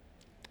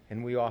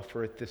 and we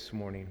offer it this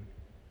morning.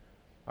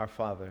 Our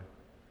Father,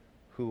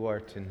 who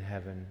art in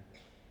heaven,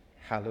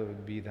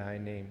 hallowed be thy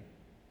name.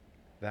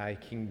 Thy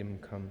kingdom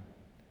come,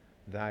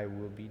 thy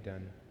will be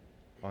done,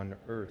 on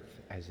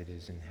earth as it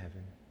is in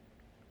heaven.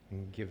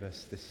 And give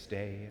us this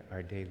day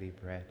our daily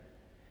bread,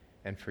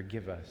 and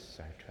forgive us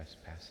our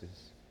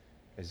trespasses,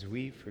 as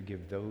we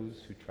forgive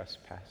those who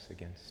trespass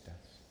against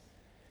us.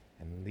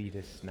 and lead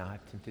us not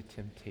into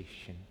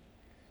temptation,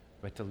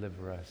 but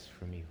deliver us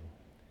from evil.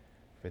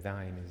 For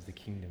thine is the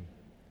kingdom,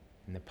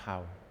 and the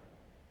power,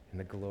 and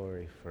the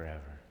glory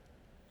forever.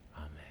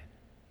 Amen.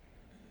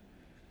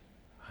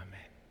 Amen.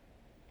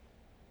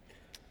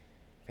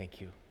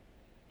 Thank you.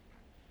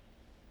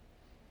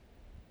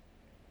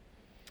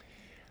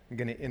 I'm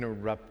going to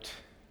interrupt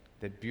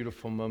that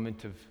beautiful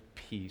moment of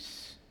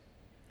peace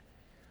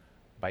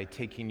by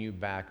taking you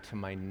back to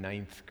my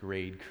 9th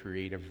grade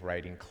creative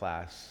writing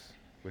class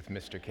with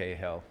Mr.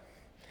 Cahill.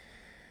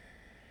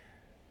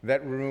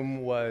 That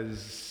room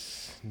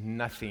was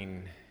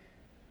nothing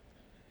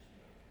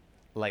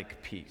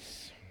like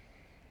peace.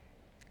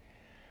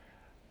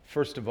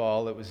 First of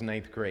all, it was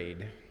 9th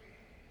grade,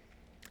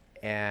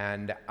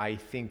 and I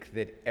think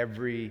that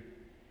every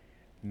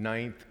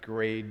 9th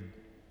grade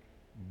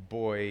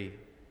boy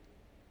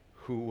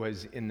who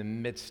was in the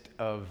midst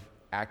of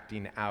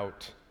acting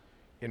out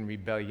in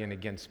rebellion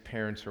against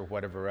parents or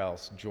whatever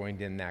else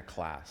joined in that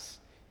class.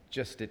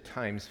 Just at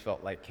times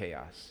felt like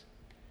chaos.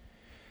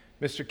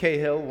 Mr.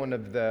 Cahill, one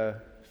of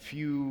the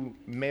few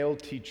male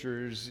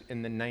teachers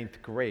in the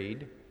 9th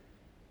grade,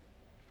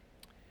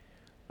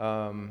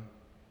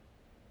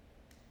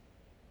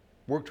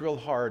 worked real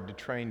hard to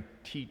try and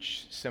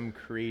teach some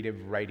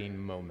creative writing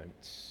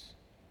moments.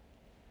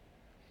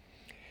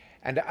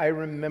 And I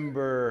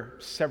remember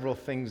several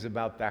things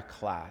about that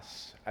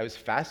class. I was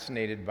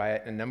fascinated by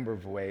it in a number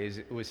of ways.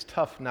 It was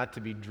tough not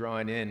to be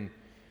drawn in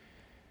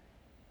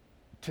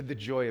to the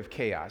joy of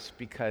chaos,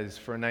 because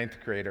for a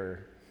 9th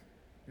grader,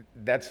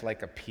 that's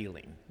like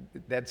appealing.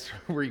 That's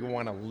where you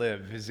want to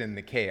live, is in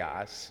the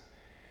chaos.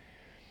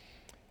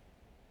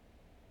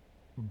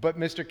 But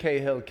Mr.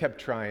 Cahill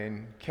kept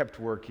trying, kept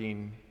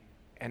working,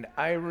 and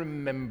I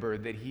remember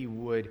that he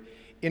would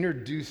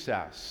introduce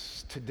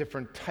us to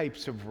different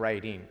types of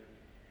writing,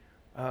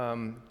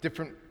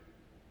 different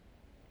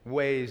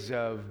ways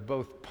of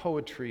both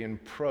poetry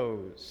and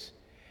prose.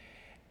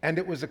 And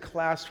it was a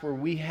class where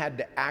we had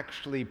to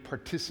actually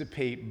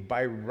participate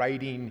by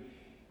writing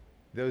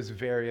those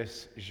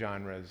various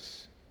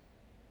genres.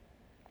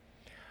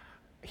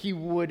 He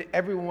would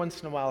every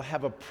once in a while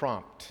have a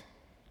prompt,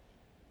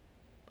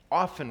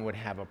 often would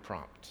have a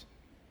prompt.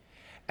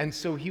 And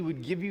so he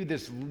would give you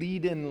this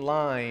lead-in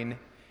line,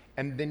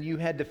 and then you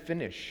had to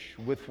finish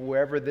with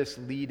wherever this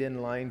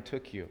lead-in line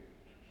took you.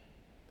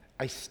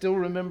 I still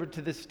remember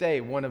to this day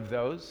one of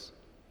those.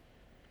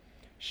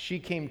 She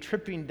came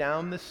tripping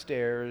down the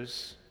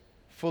stairs,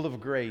 full of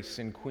grace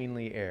and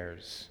queenly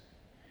airs.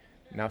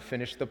 Now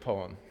finish the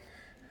poem.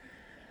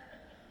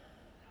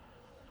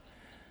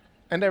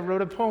 And I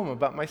wrote a poem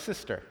about my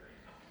sister.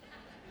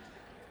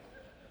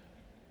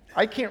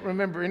 I can't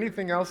remember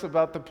anything else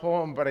about the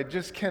poem, but I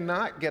just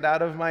cannot get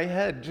out of my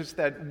head just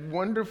that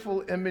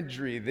wonderful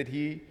imagery that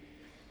he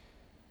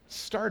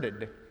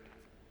started.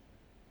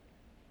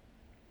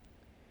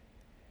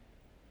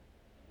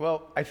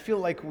 Well, I feel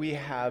like we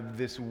have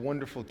this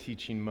wonderful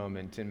teaching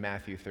moment in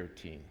Matthew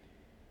 13.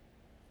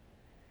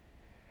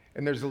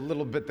 And there's a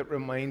little bit that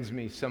reminds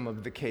me some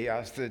of the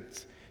chaos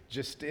that's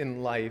just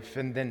in life.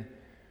 And then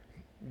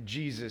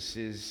Jesus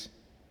is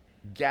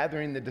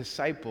gathering the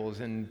disciples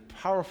in a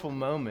powerful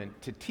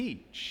moment to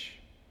teach.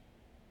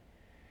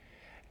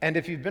 And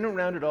if you've been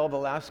around at all the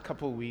last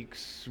couple of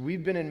weeks,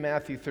 we've been in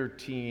Matthew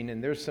 13,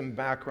 and there's some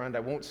background. I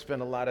won't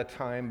spend a lot of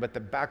time, but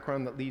the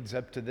background that leads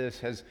up to this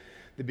has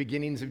the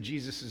beginnings of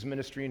Jesus'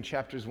 ministry in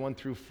chapters 1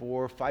 through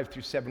 4, 5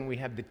 through 7. We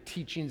have the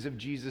teachings of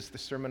Jesus, the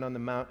Sermon on the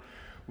Mount.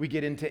 We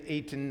get into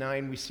 8 and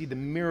 9. We see the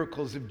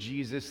miracles of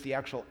Jesus, the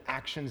actual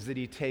actions that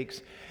he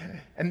takes.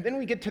 And then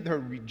we get to the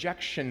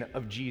rejection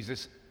of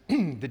Jesus,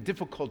 the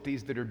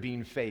difficulties that are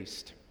being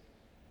faced.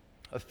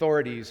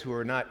 Authorities who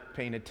are not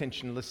paying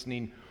attention,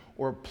 listening,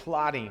 or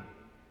plotting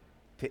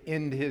to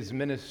end his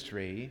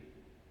ministry.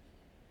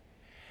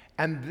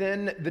 And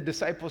then the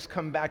disciples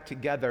come back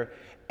together,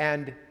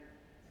 and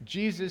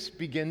Jesus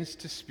begins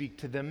to speak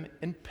to them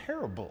in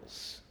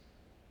parables.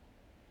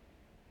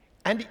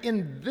 And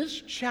in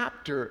this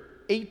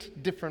chapter,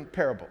 8 different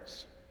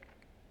parables.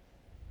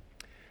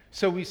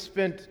 So we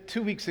spent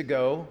 2 weeks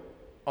ago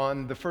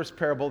on the first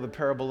parable, the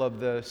parable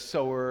of the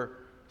sower,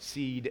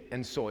 seed,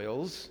 and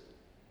soils.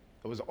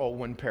 It was all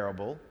one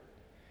parable.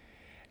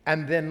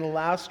 And then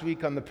last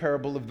week on the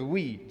parable of the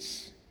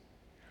weeds.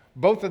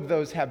 Both of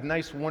those have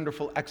nice,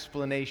 wonderful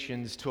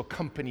explanations to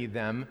accompany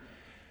them.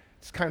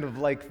 It's kind of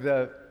like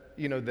the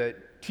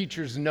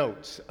teacher's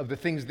notes of the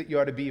things that you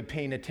ought to be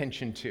paying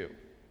attention to.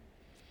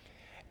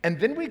 And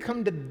then we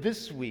come to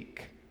this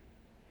week,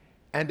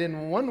 and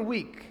in 1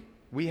 week,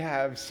 we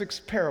have 6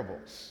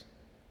 parables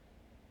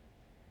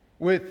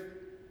with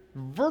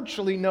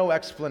virtually no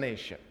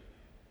explanation.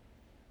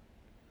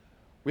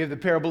 We have the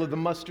parable of the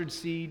mustard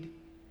seed,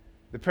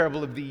 the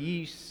parable of the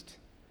yeast,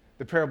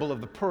 the parable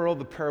of the pearl,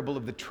 the parable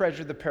of the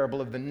treasure, the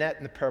parable of the net,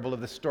 and the parable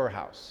of the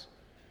storehouse.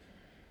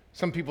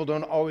 Some people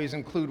don't always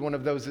include one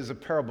of those as a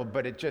parable,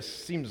 but it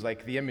just seems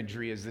like the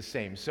imagery is the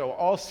same. So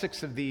all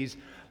 6 of these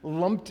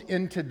lumped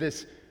into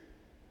this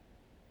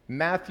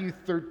Matthew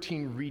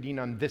 13 reading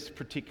on this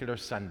particular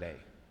Sunday.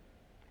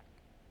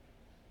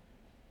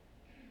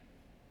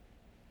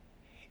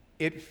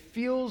 it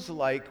feels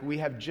like we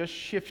have just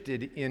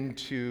shifted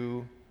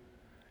into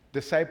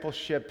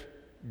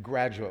discipleship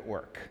graduate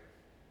work.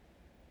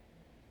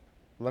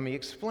 Let me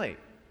explain.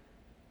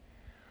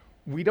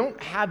 We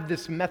don't have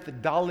this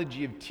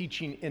methodology of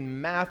teaching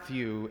in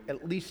Matthew,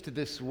 at least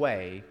this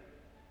way,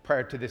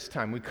 prior to this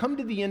time. We come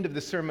to the end of the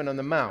Sermon on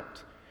the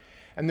Mount,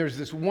 and there's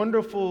this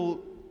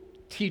wonderful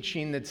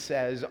teaching that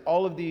says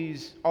all of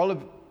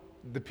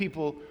the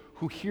people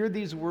who hear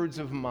these words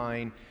of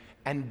mine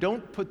and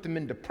don't put them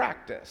into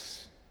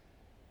practice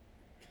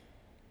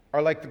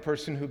are like the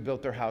person who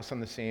built their house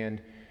on the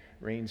sand.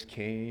 Rains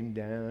came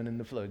down and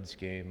the floods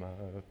came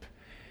up.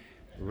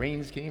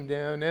 Rains came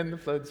down and the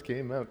floods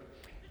came up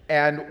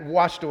and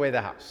washed away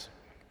the house.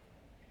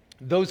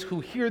 Those who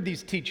hear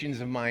these teachings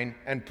of mine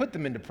and put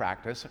them into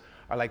practice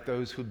are like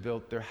those who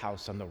built their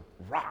house on the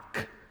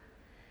rock.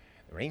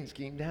 The rains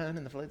came down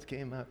and the floods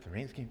came up. The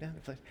rains came down and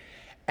the floods.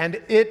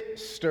 And it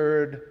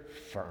stood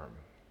firm.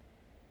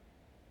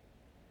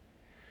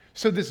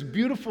 So this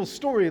beautiful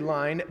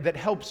storyline that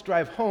helps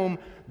drive home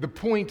the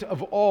point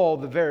of all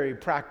the very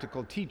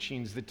practical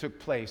teachings that took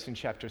place in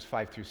chapters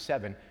 5 through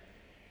 7,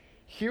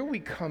 here we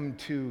come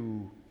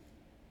to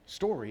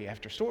story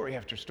after story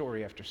after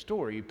story after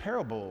story,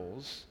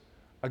 parables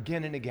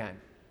again and again.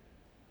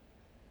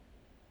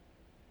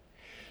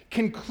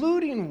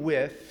 Concluding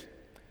with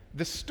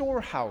the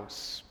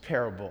storehouse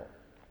parable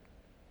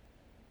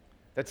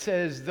that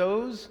says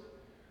those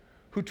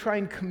who try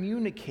and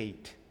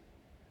communicate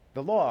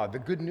the law, the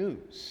good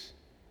news.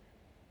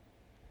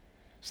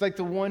 It's like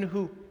the one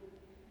who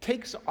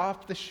takes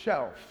off the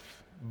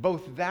shelf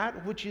both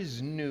that which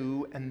is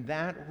new and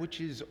that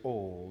which is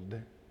old.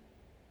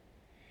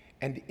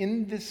 And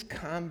in this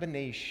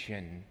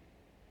combination,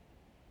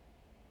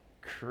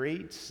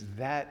 creates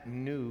that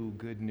new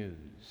good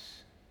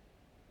news.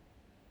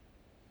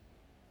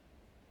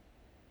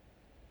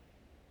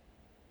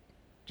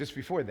 Just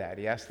before that,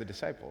 he asked the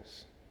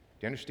disciples,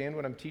 do you understand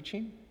what I'm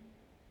teaching?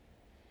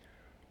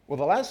 Well,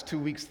 the last 2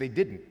 weeks they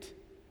didn't.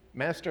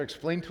 Master,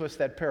 explain to us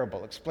that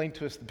parable. Explain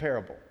to us the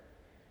parable.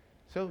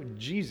 So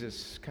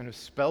Jesus kind of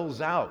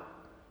spells out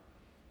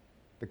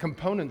the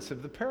components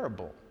of the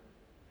parable.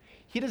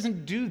 He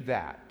doesn't do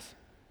that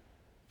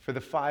for the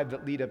 5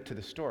 that lead up to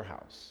the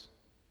storehouse.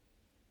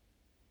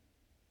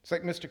 It's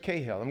like Mr.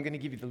 Cahill. I'm going to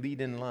give you the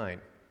lead-in line.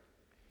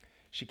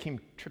 She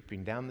came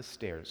tripping down the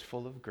stairs,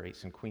 full of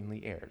grace and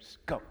queenly airs.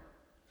 Go.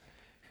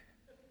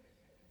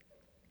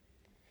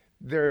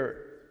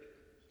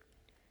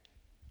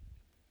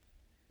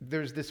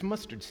 There's this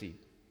mustard seed,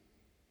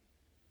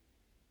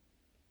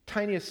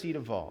 tiniest seed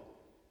of all,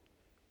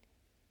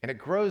 and it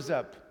grows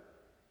up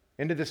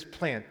into this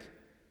plant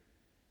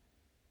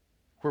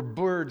where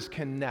birds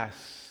can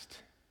nest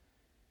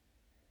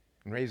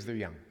and raise their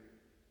young.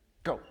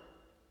 Go.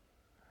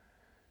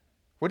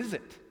 What is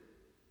it?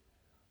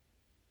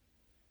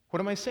 What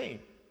am I saying?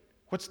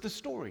 What's the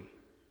story?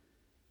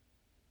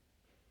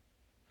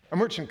 A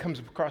merchant comes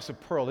across a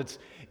pearl.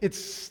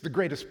 It's the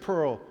greatest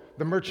pearl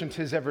the merchant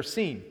has ever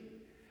seen.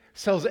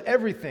 Sells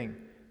everything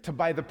to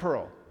buy the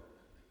pearl.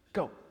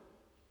 Go.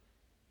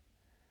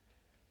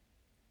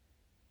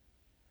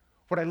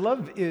 What I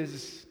love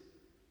is,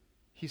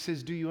 he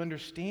says, do you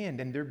understand?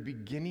 And they're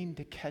beginning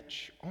to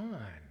catch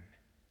on.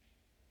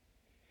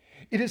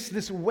 It is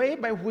this way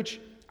by which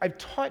I've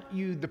taught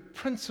you the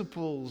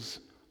principles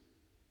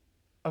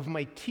of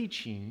my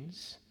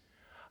teachings.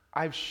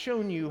 I've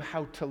shown you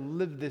how to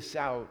live this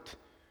out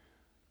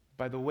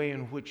by the way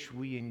in which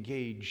we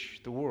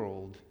engage the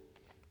world.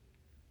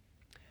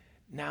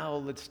 Now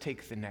let's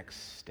take the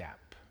next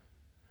step.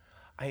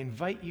 I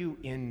invite you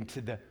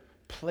into the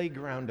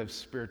playground of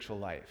spiritual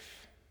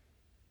life.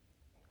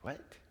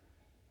 What?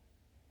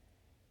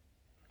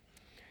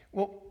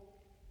 Well,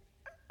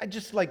 I'd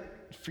just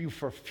like for you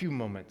for a few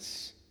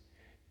moments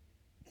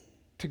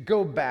to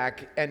go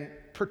back and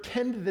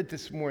pretend that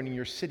this morning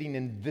you're sitting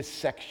in this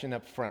section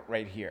up front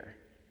right here.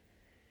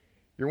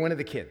 You're one of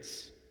the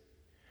kids.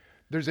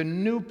 There's a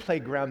new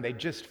playground they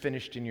just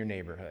finished in your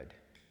neighborhood.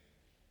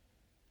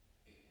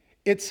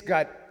 It's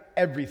got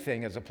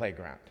everything as a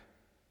playground.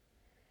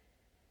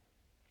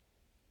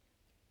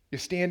 You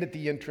stand at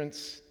the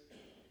entrance,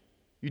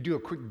 you do a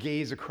quick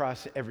gaze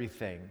across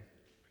everything.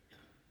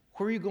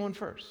 Where are you going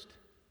first?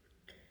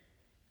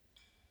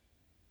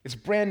 It's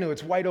brand new,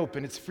 it's wide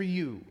open, it's for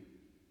you.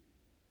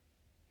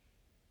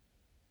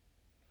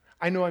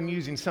 I know I'm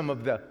using some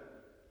of the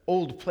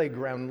old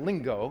playground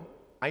lingo.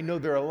 I know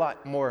there are a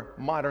lot more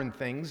modern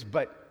things,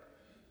 but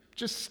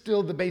just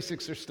still the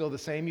basics are still the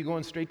same. You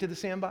going straight to the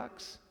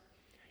sandbox?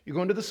 You're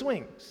going to the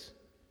swings.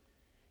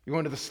 You're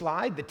going to the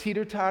slide, the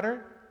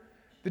teeter-totter,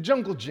 the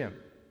jungle gym.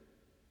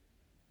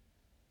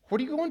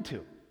 What are you going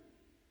to?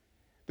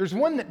 There's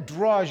one that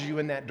draws you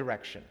in that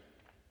direction.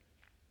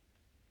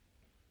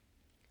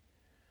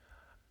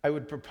 I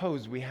would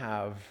propose we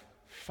have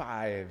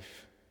 5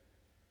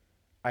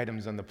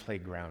 items on the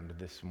playground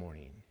this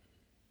morning.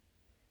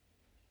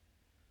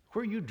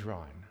 Where are you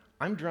drawn?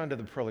 I'm drawn to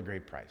the Pearl of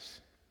Great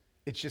Price.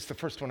 It's just the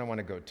first one I want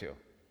to go to.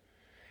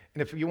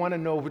 And if you want to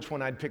know which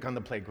one I'd pick on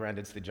the playground,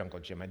 it's the jungle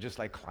gym. I just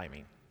like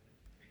climbing.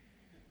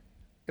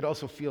 It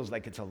also feels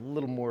like it's a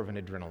little more of an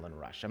adrenaline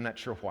rush. I'm not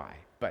sure why,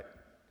 but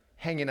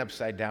hanging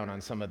upside down on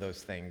some of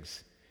those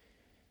things,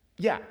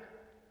 yeah,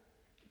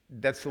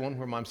 that's the one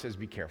where mom says,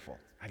 be careful.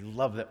 I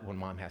love that when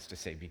mom has to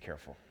say, be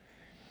careful.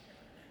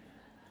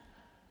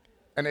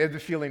 And I have the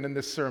feeling in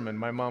this sermon,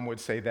 my mom would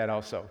say that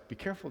also. Be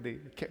careful, Dee.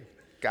 Okay.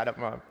 Got it,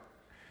 Mom.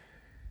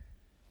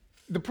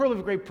 The pearl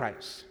of great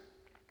price.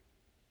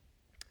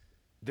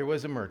 There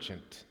was a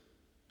merchant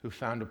who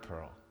found a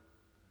pearl,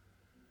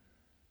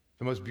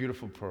 the most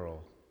beautiful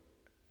pearl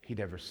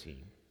he'd ever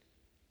seen.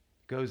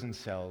 Goes and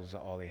sells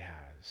all he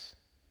has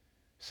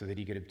so that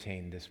he could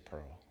obtain this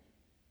pearl,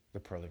 the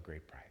pearl of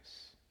great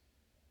price.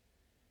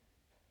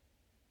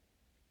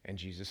 And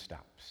Jesus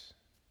stops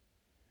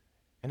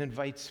and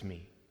invites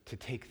me to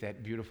take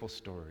that beautiful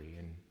story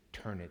and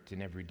turn it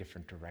in every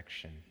different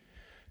direction,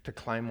 to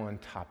climb on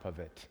top of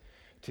it,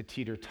 to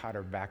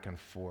teeter-totter back and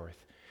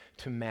forth,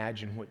 to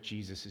imagine what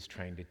Jesus is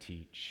trying to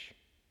teach.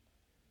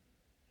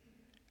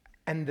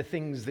 And the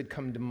things that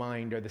come to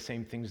mind are the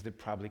same things that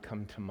probably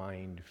come to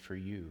mind for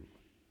you.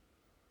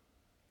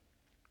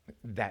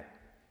 That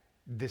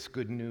this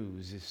good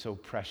news is so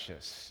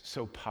precious,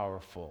 so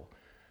powerful,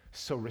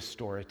 so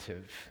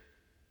restorative,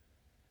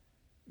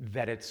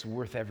 that it's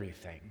worth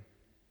everything.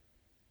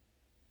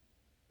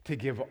 To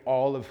give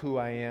all of who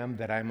I am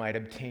that I might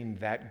obtain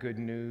that good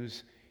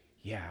news,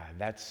 yeah,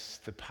 that's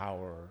the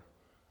power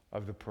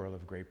of the pearl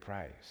of great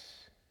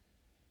price.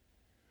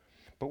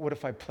 But what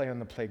if I play on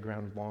the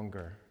playground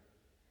longer?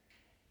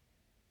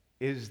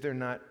 Is there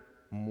not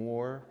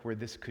more where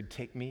this could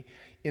take me?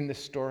 In the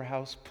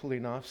storehouse,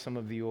 pulling off some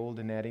of the old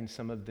and adding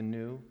some of the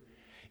new?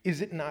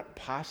 Is it not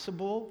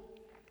possible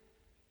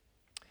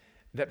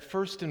that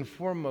first and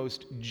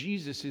foremost,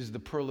 Jesus is the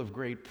pearl of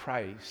great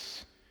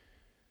price?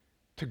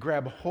 To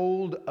grab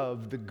hold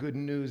of the good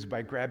news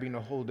by grabbing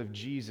a hold of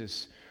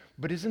Jesus.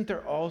 But isn't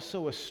there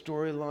also a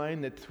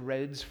storyline that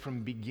threads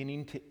from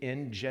beginning to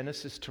end,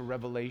 Genesis to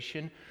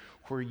Revelation,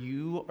 where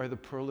you are the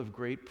pearl of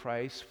great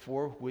price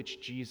for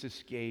which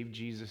Jesus gave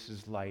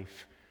Jesus'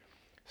 life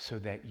so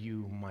that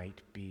you might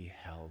be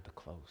held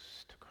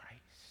close to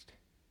Christ?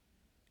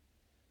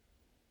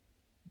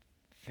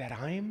 That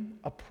I'm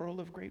a pearl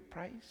of great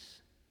price?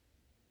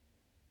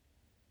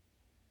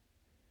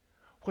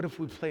 What if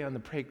we play on the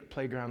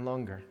playground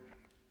longer?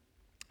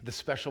 The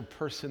special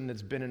person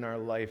that's been in our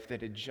life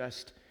that had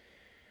just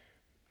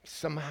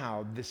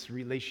somehow this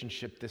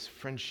relationship, this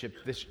friendship,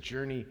 this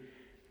journey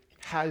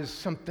has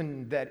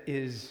something that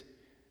is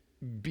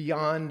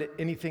beyond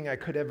anything I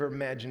could ever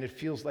imagine. It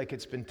feels like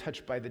it's been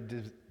touched by the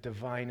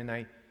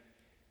divine,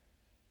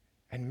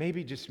 and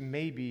maybe, just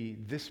maybe,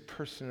 this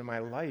person in my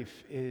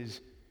life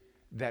is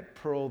that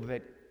pearl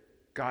that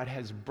God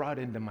has brought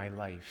into my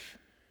life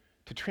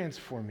to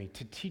transform me,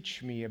 to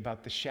teach me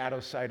about the shadow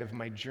side of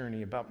my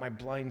journey, about my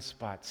blind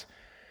spots.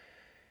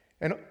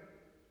 And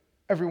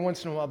every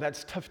once in a while,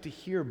 that's tough to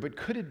hear, but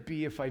could it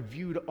be, if I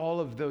viewed all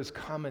of those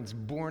comments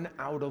born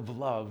out of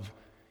love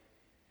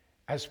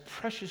as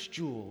precious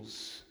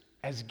jewels,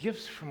 as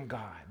gifts from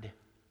God,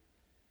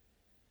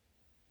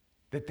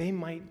 that they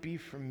might be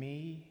for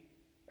me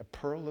a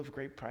pearl of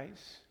great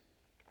price?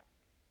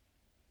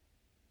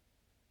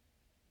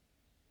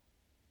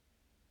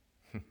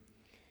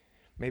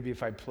 Maybe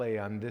if I play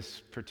on this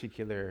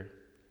particular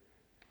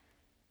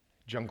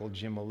jungle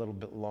gym a little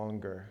bit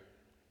longer,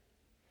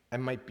 I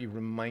might be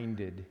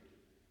reminded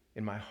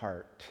in my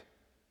heart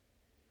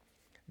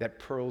that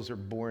pearls are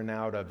born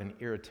out of an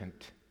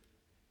irritant,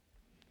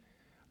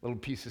 a little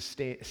piece of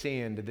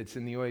sand that's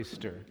in the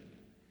oyster.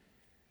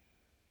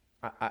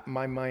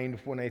 My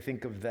mind, when I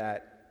think of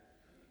that,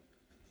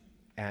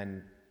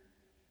 and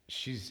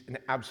she's an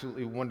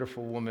absolutely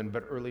wonderful woman,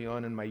 but early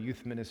on in my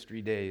youth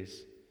ministry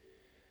days,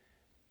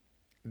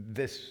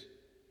 this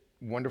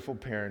wonderful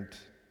parent,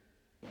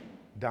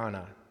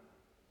 Donna,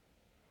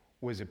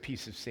 was a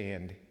piece of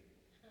sand.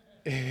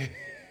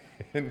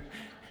 and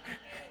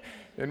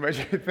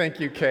thank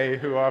you, Kay,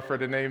 who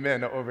offered an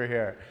amen over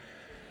here.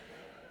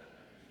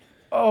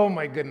 Oh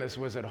my goodness,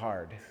 was it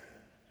hard.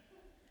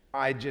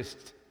 I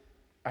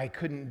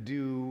couldn't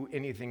do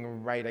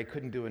anything right. I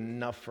couldn't do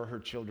enough for her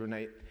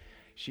children.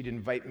 She'd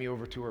invite me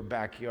over to her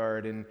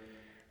backyard, and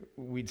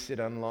we'd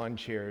sit on lawn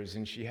chairs,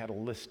 and she had a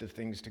list of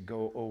things to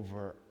go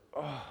over.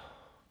 Oh,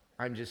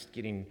 I'm just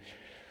getting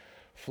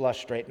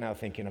flushed right now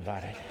thinking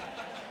about it.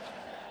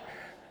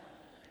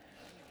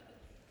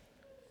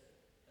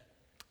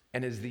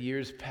 And as the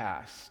years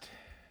passed,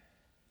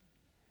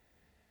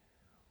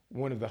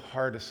 one of the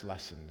hardest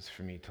lessons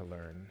for me to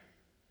learn,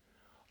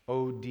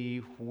 oh, Dee,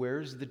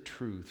 where's the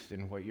truth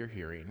in what you're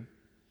hearing?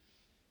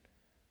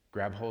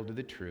 Grab hold of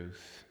the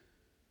truth.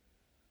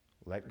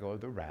 Let go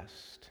of the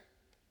rest.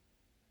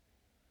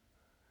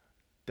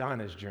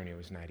 Donna's journey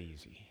was not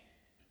easy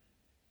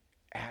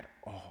at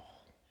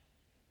all.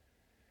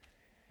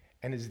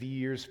 And as the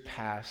years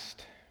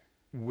passed,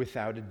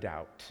 without a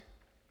doubt,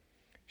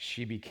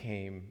 she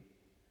became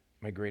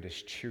my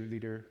greatest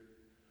cheerleader,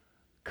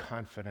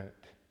 confidant,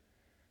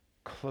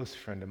 close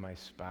friend of my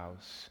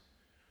spouse,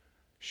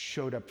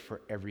 showed up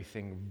for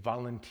everything,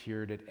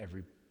 volunteered at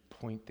every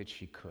point that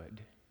she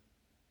could.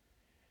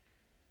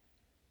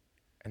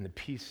 And the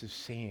piece of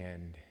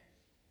sand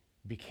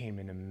became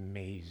an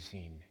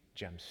amazing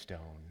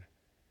gemstone.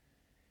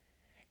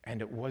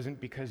 And it wasn't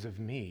because of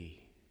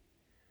me,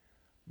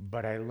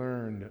 but I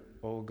learned,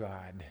 oh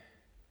God,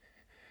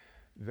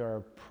 there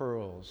are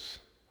pearls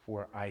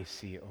where I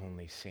see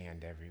only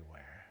sand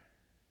everywhere.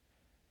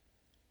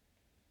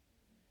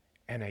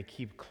 And I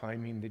keep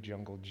climbing the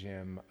jungle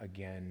gym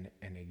again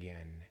and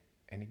again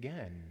and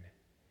again.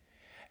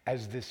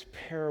 As this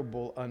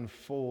parable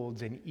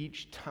unfolds, and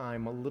each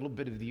time a little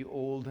bit of the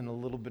old and a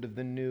little bit of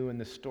the new in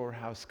the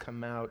storehouse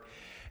come out,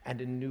 and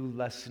a new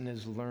lesson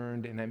is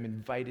learned, and I'm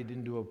invited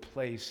into a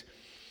place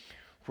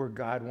where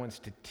God wants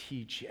to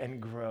teach and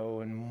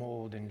grow and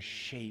mold and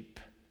shape.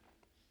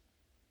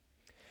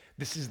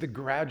 This is the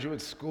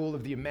graduate school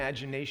of the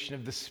imagination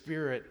of the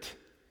Spirit.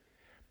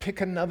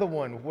 Pick another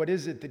one. What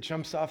is it that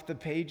jumps off the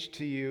page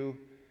to you?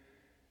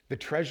 The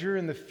treasure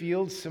in the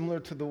field, similar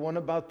to the one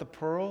about the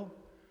pearl?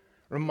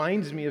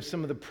 Reminds me of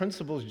some of the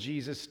principles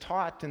Jesus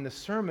taught in the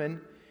sermon.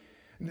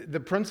 The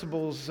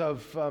principles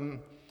of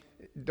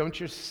don't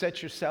you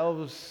set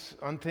yourselves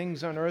on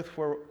things on earth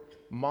where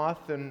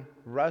moth and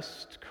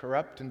rust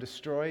corrupt and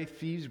destroy,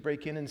 thieves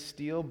break in and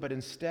steal, but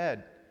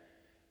instead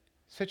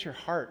set your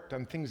heart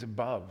on things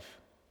above,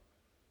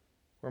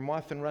 where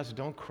moth and rust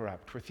don't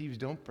corrupt, where thieves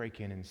don't break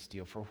in and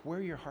steal. For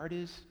where your heart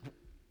is,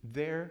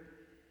 there,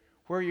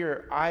 where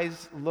your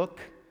eyes look,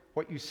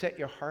 what you set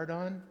your heart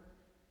on,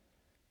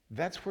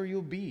 that's where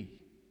you'll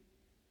be.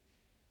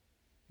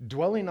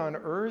 Dwelling on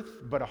earth,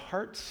 but a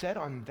heart set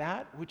on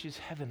that which is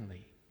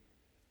heavenly.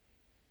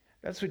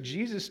 That's what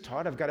Jesus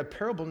taught. I've got a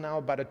parable now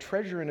about a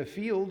treasure in a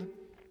field.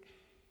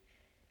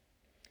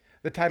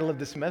 The title of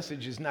this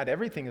message is Not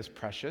Everything is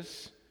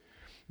Precious.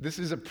 This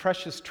is a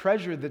precious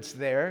treasure that's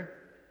there.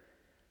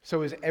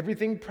 So is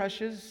everything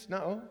precious?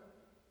 No.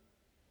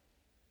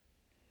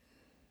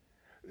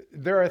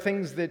 There are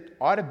things that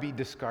ought to be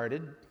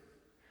discarded.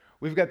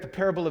 We've got the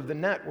parable of the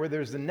net, where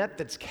there's the net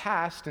that's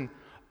cast and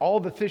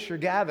all the fish are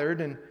gathered,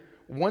 and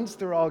once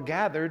they're all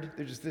gathered,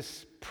 there's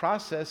this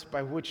process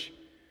by which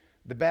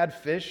the bad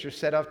fish are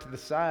set off to the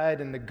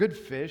side and the good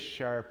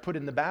fish are put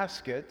in the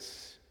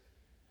baskets.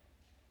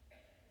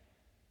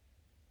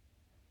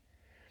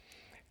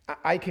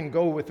 I can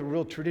go with a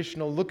real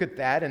traditional look at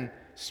that and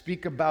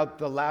speak about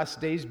the last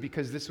days,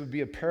 because this would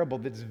be a parable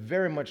that's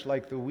very much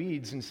like the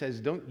weeds and says,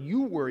 don't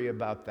you worry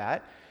about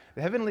that.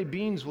 The heavenly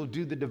beings will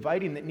do the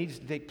dividing that needs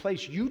to take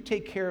place. You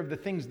take care of the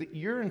things that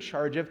you're in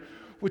charge of,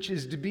 which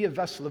is to be a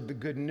vessel of the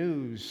good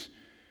news,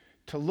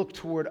 to look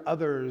toward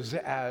others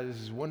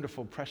as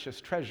wonderful,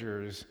 precious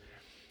treasures,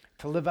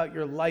 to live out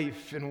your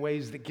life in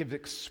ways that give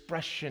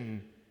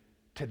expression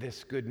to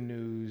this good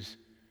news.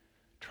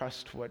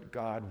 Trust what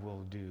God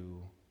will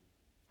do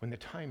when the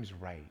time's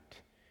right.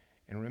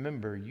 And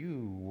remember,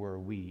 you were a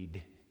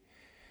weed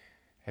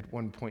at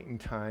one point in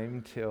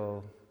time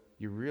till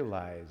you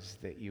realize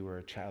that you were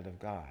a child of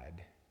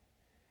God.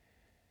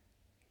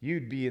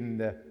 You'd be in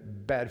the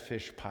bad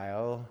fish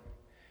pile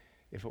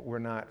if it were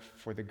not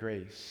for the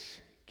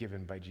grace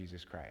given by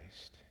Jesus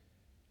Christ.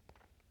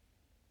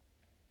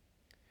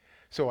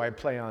 So I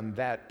play on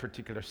that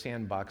particular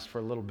sandbox for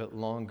a little bit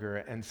longer,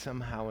 and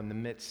somehow in the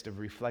midst of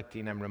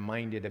reflecting, I'm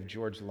reminded of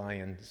George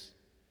Lyons,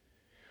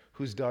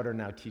 whose daughter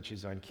now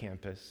teaches on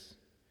campus,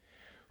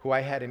 who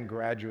I had in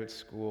graduate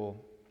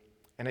school,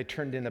 and I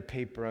turned in a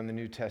paper on the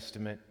New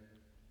Testament.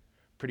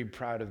 Pretty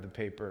proud of the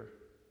paper.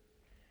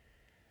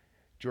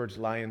 George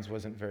Lyons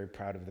wasn't very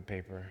proud of the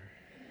paper.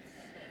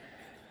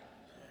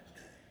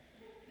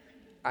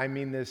 I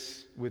mean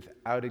this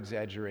without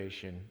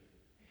exaggeration.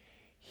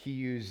 He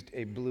used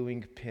a blue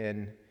ink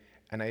pen,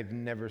 and I've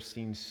never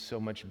seen so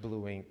much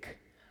blue ink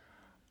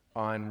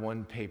on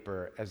one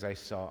paper as I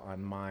saw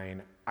on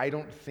mine. I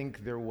don't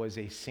think there was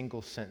a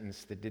single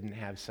sentence that didn't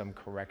have some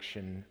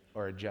correction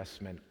or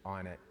adjustment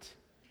on it.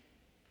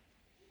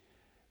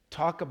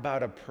 Talk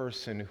about a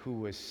person who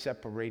was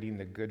separating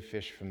the good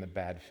fish from the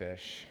bad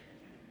fish.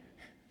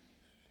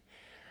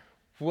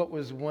 What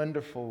was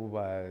wonderful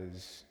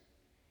was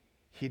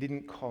he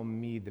didn't call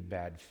me the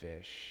bad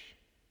fish.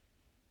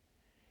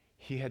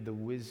 He had the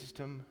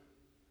wisdom,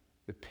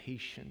 the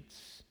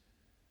patience,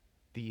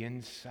 the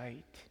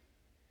insight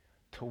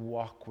to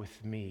walk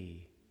with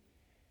me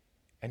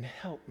and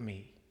help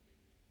me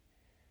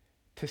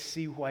to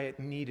see why it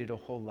needed a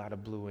whole lot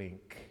of blue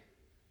ink.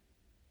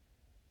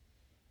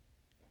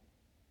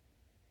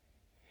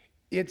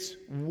 It's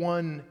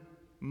one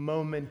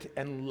moment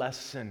and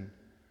lesson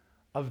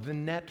of the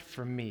net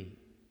for me.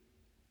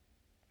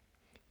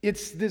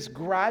 It's this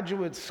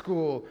graduate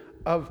school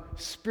of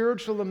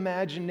spiritual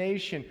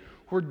imagination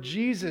where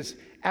Jesus,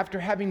 after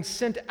having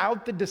sent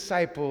out the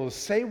disciples,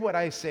 say what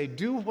I say,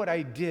 do what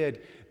I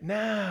did,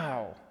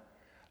 now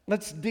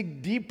let's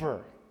dig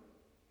deeper.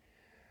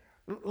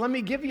 Let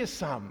me give you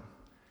some.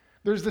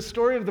 There's the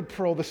story of the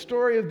pearl, the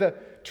story of the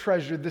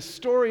treasure, the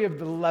story of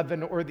the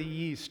leaven or the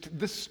yeast,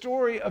 the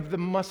story of the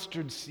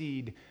mustard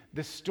seed,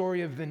 the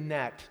story of the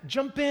net.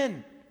 Jump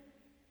in.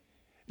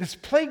 This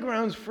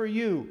playground's for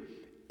you.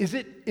 Is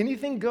it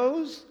anything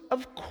goes?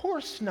 Of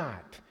course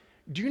not.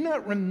 Do you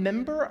not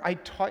remember I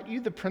taught you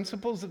the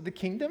principles of the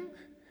kingdom?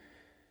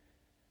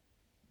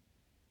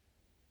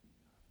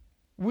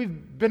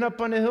 We've been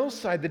up on a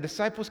hillside. The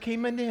disciples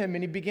came into him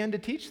and he began to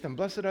teach them.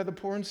 Blessed are the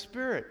poor in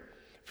spirit,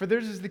 for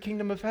theirs is the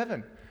kingdom of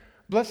heaven.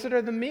 Blessed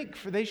are the meek,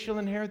 for they shall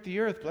inherit the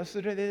earth. Blessed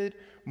are they that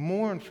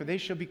mourn, for they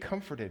shall be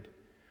comforted.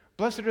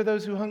 Blessed are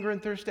those who hunger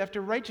and thirst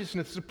after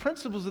righteousness. The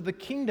principles of the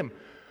kingdom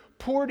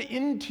poured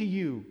into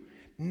you.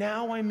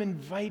 Now I'm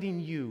inviting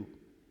you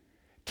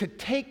to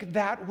take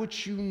that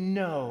which you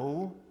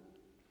know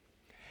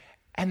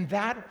and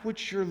that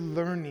which you're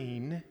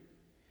learning,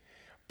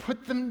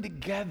 put them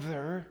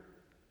together,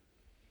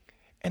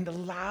 and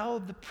allow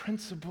the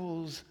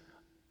principles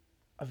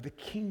of the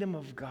kingdom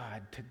of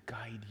God to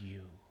guide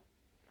you,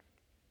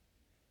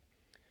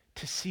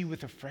 to see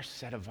with a fresh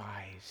set of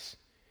eyes,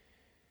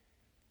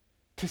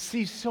 to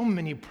see so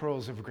many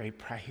pearls of great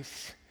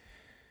price,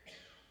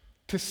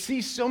 to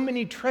see so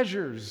many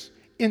treasures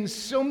in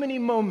so many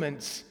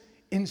moments,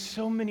 in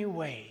so many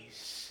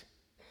ways.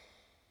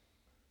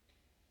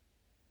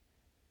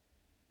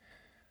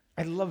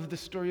 I love the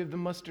story of the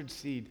mustard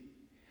seed.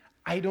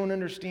 I don't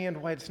understand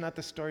why it's not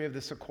the story of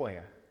the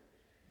sequoia.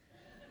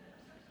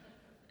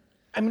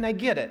 I mean, I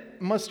get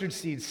it. Mustard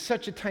seed's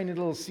such a tiny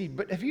little seed,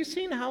 but have you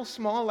seen how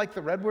small, like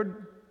the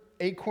redwood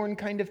acorn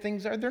kind of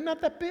things are? They're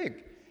not that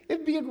big.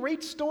 It'd be a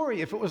great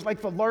story if it was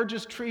like the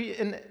largest tree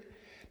in...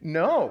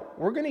 No,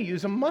 we're going to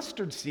use a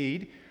mustard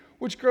seed,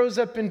 which grows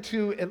up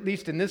into, at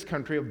least in this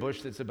country, a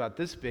bush that's about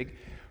this big.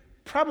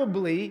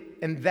 Probably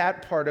in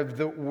that part of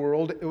the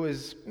world, it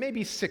was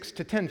maybe 6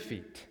 to 10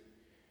 feet.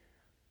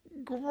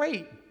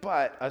 Great,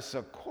 but a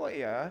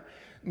sequoia,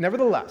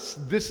 nevertheless,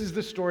 this is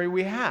the story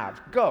we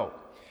have. Go.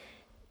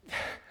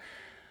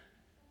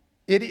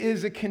 It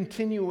is a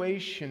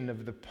continuation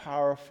of the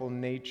powerful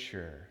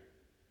nature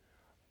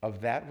of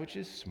that which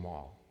is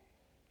small.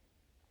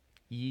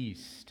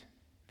 Yeast,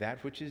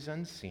 that which is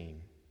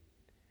unseen,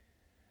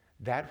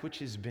 that which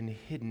has been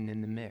hidden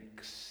in the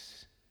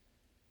mix,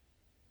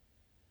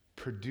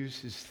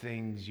 produces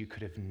things you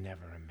could have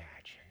never imagined.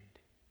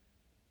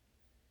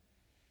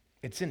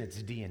 It's in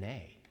its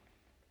DNA.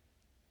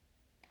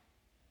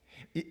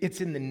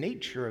 It's in the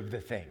nature of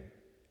the thing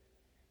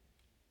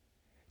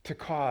to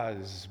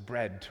cause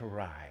bread to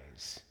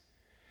rise,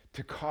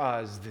 to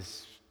cause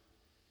this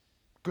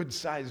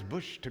good-sized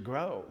bush to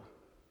grow.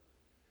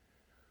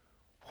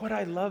 What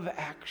I love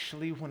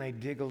actually when I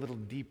dig a little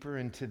deeper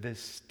into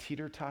this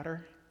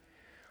teeter-totter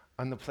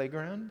on the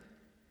playground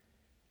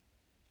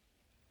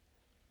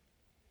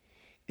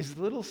is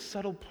the little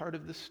subtle part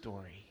of the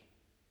story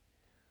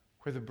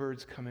where the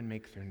birds come and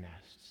make their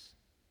nests.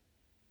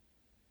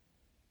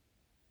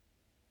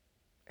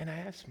 And I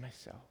asked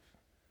myself,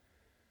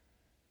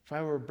 if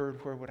I were a bird,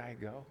 where would I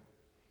go?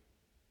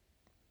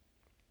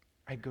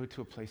 I'd go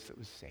to a place that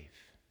was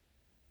safe.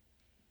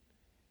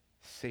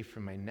 Safe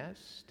for my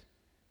nest,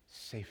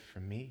 safe for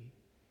me,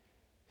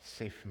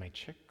 safe for my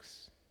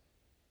chicks.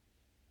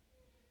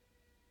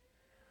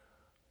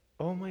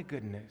 Oh my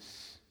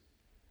goodness,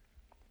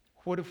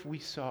 what if we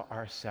saw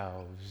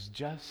ourselves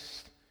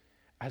just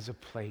as a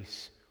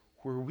place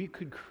where we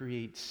could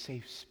create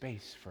safe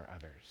space for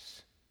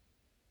others?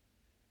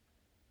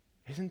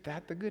 Isn't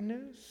that the good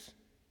news?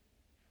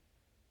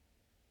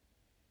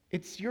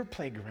 It's your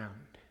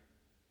playground.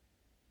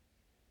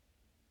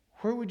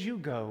 Where would you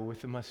go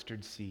with the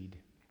mustard seed?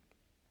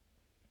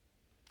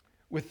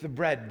 With the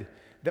bread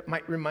that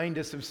might remind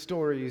us of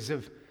stories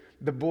of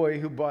the boy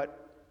who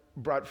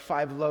brought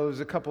 5 loaves,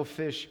 a couple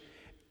fish,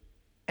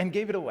 and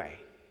gave it away.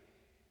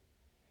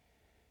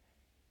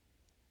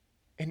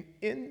 And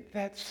in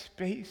that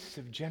space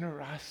of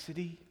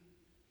generosity,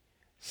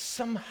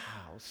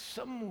 somehow,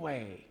 some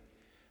way,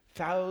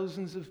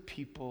 thousands of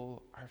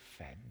people are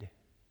fed.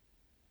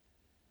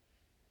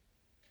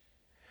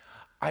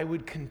 I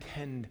would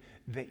contend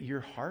that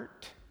your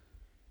heart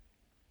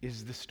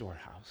is the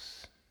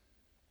storehouse,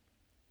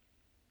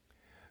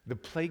 the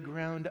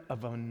playground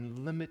of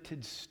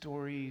unlimited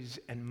stories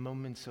and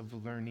moments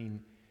of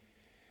learning,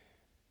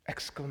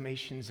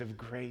 exclamations of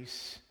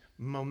grace,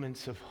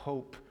 moments of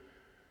hope,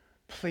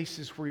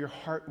 places where your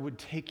heart would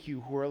take you,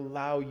 where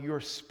allow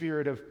your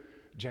spirit of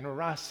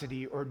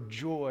generosity or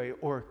joy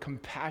or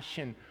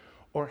compassion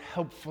or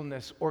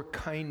helpfulness or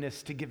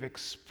kindness to give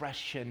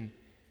expression.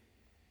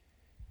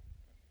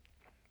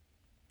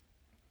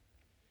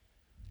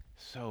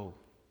 So,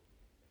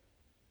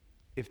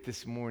 if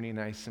this morning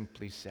I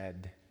simply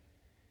said,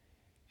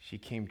 she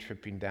came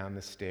tripping down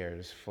the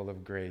stairs full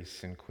of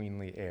grace and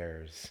queenly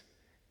airs,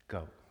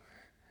 go.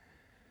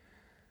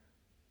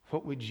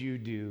 What would you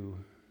do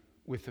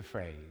with the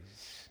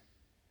phrase,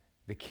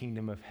 the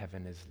kingdom of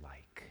heaven is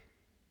like?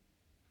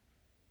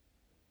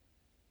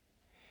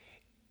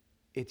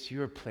 It's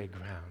your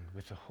playground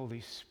with the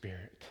Holy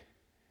Spirit.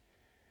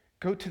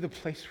 Go to the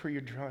place where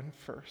you're drawn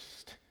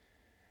first.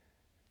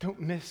 Don't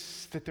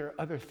miss that there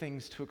are other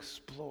things to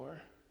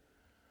explore.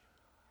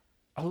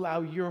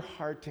 Allow your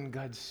heart and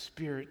God's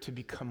Spirit to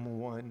become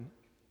one.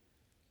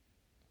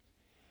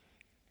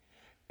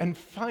 And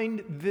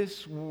find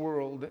this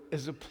world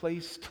as a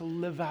place to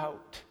live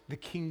out the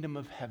kingdom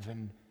of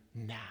heaven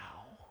now.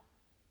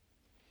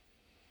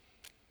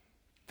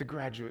 The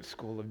Graduate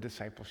School of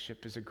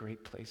Discipleship is a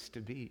great place to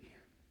be.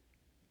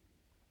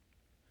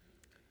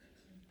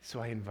 So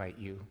I invite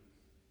you.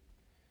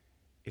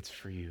 It's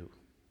for you.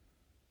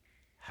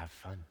 Have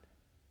fun.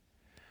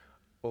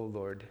 Oh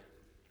Lord,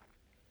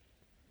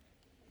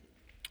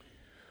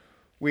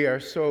 we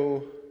are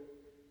so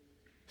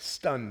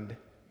stunned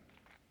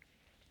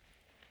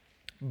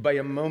by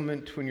a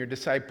moment when your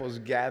disciples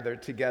gather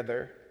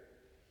together,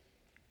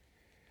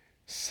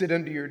 sit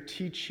under your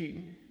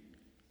teaching,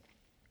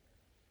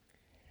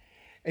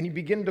 and you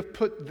begin to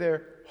put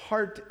their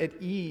heart at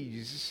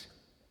ease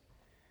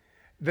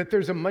that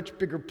there's a much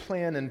bigger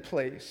plan in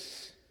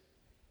place.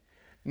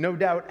 No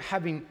doubt,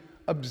 having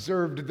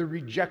observed the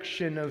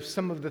rejection of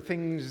some of the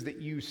things that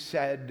you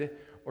said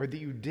or that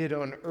you did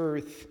on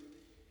earth,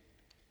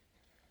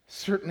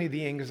 certainly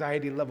the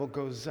anxiety level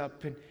goes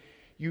up, and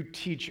you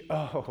teach,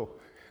 oh,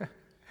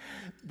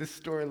 the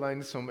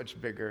storyline's so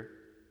much bigger.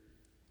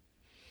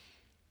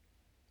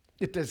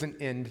 It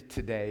doesn't end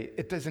today.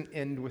 It doesn't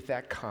end with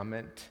that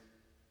comment.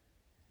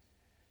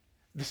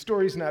 The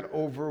story's not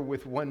over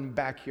with one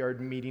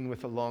backyard meeting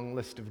with a long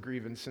list of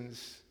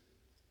grievances.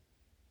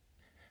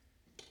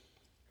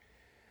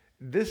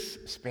 This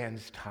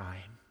spans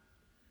time.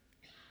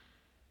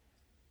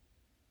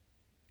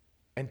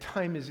 And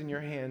time is in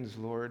your hands,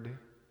 Lord.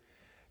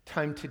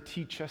 Time to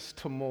teach us,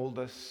 to mold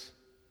us,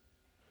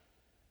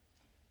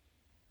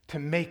 to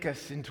make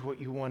us into what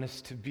you want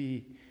us to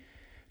be,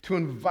 to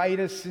invite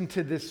us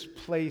into this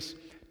place,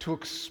 to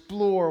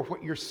explore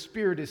what your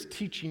Spirit is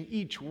teaching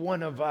each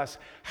one of us,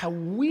 how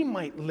we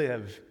might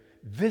live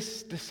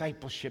this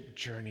discipleship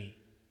journey.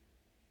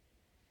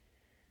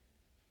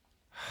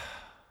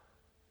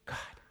 God,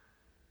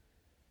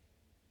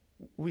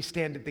 we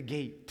stand at the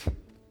gate.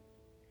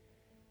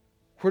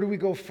 Where do we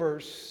go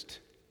first?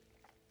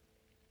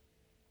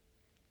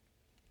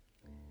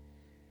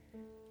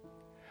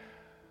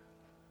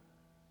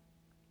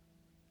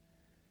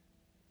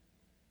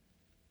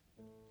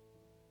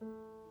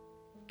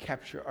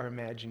 Capture our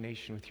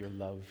imagination with your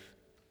love.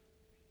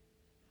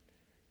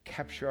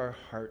 Capture our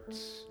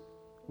hearts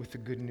with the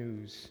good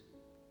news.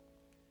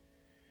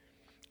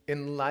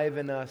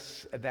 Enliven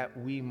us that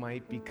we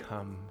might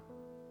become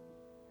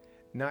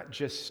not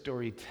just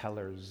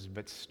storytellers,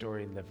 but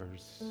story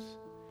livers.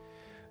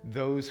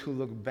 Those who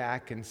look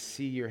back and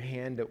see your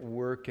hand at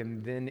work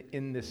and then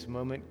in this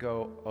moment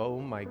go, oh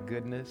my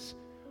goodness,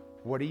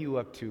 what are you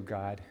up to,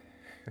 God?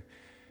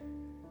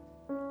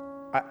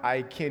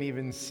 I can't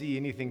even see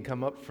anything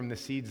come up from the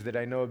seeds that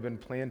I know have been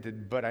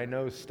planted, but I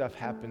know stuff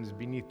happens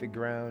beneath the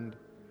ground.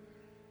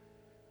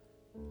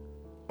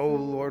 Oh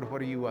Lord,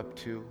 what are you up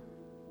to?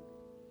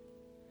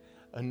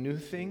 A new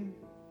thing?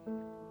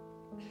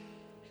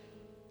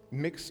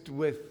 Mixed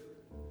with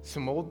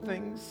some old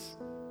things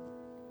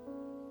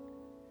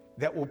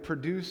that will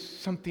produce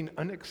something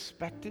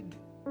unexpected?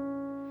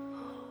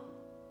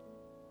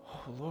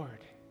 Oh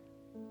Lord,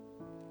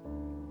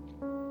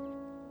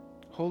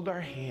 hold our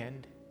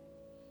hand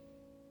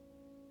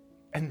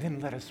and then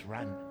let us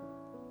run.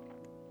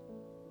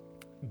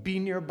 Be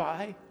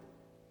nearby,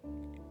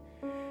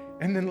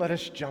 and then let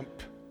us jump.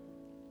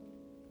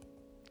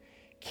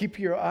 Keep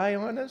your eye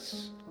on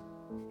us,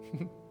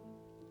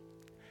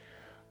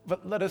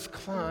 but let us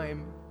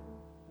climb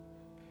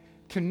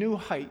to new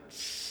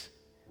heights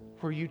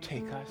where you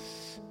take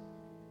us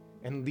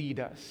and lead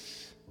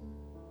us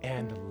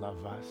and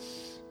love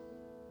us.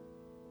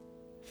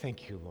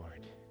 Thank you,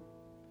 Lord.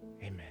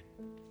 Amen.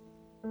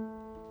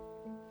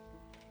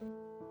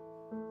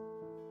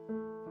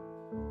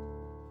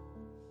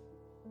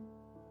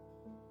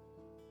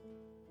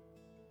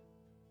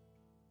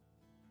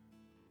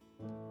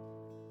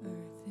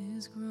 Earth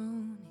is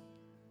groaning,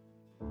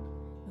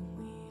 and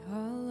we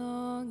are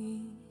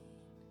longing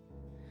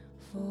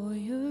for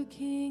your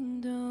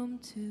kingdom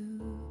to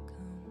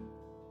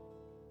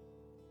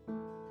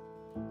come.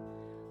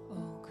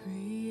 All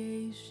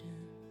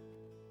creation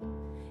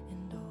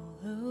and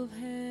all of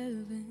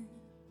heaven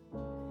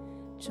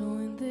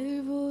join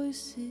their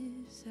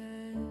voices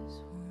as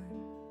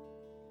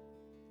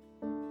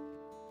one.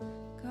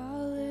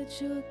 God,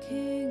 let your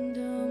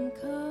kingdom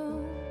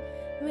come.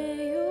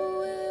 May your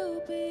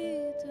will be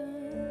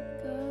done.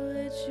 God,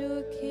 let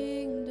your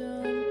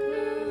kingdom come.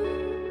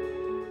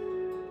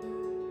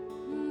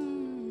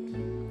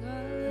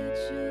 God, let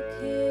your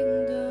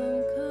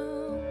kingdom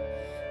come.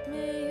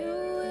 May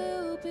your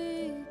will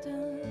be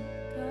done.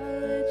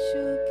 God, let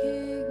your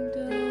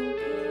kingdom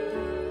come.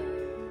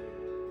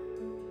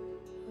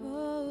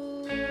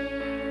 Oh.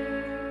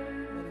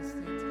 Let us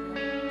stand together.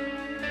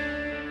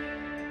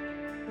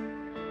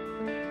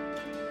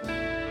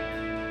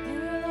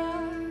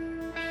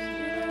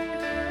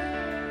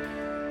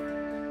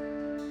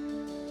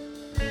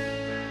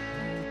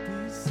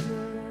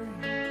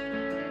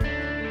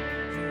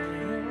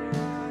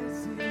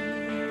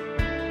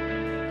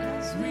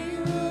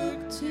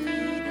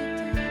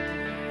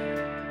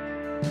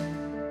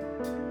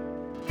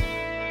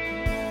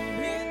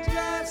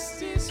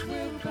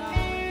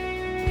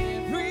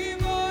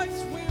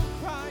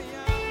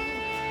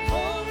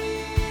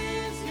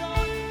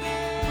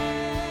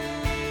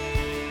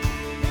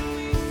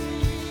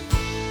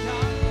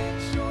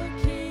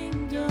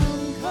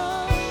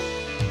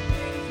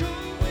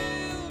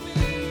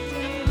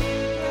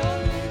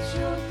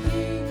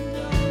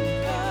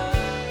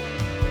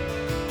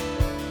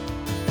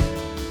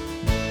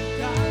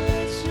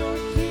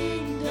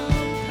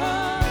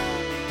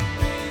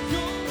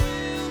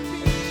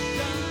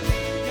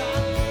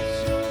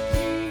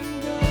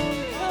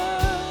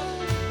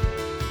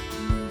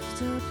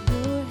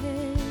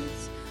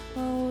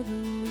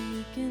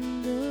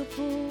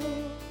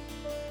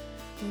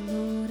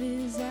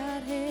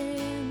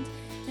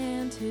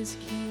 his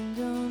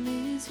kingdom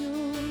is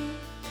yours.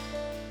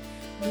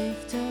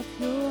 Lift up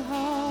your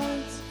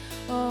hearts,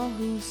 all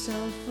who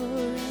suffer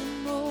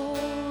and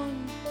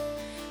mourn.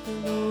 The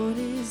Lord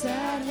is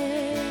at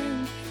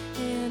hand,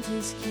 and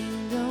his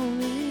kingdom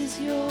is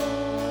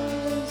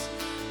yours.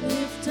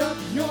 Lift up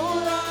your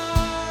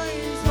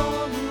eyes,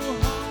 all who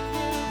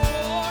hunger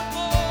for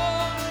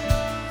more.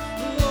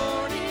 The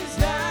Lord is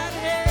at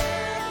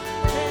hand,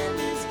 and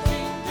his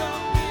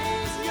kingdom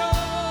is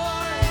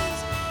yours.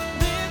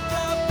 Lift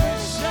up a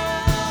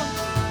shout,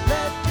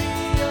 let the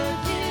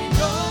earth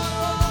rejoice.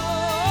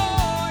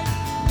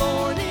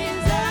 Lord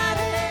is at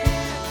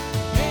hand,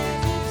 and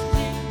his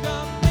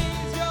kingdom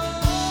is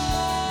yours.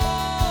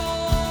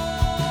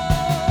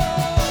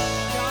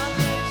 God,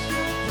 let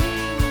your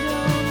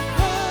kingdom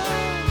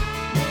come,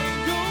 may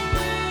your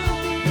will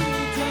be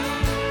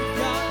done.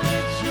 God,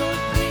 let your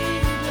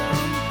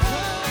kingdom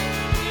come.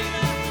 In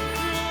us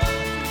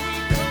we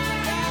cry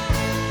out.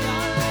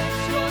 God, let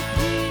your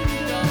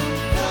kingdom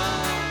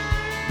come,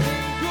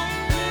 may your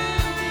will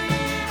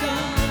be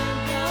done.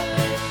 God,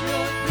 let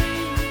your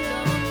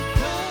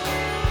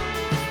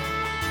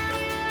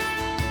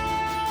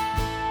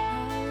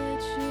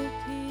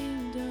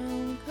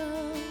kingdom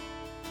come.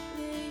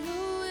 May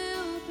your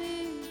will be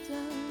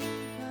done.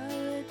 God,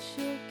 let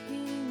your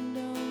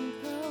kingdom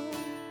come.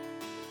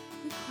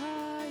 We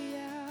cry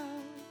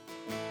out.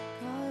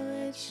 God,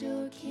 let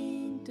your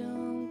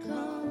kingdom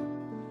come.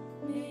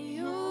 May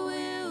your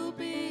will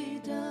be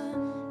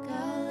done.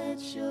 God,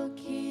 let your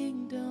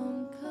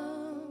kingdom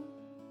come.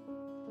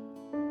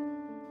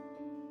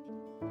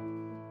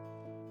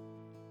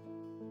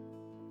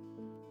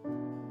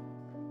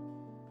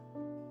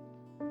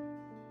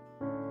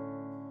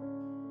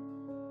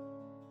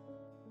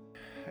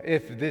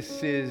 If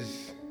this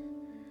is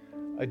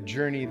a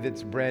journey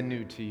that's brand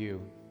new to you,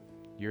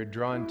 you're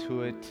drawn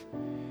to it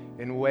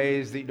in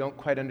ways that you don't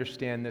quite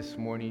understand this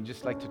morning, you'd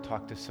just like to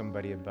talk to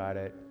somebody about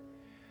it,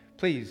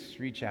 please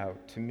reach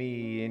out to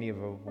me, any of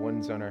the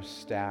ones on our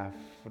staff.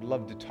 Would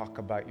love to talk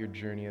about your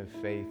journey of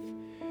faith.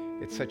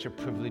 It's such a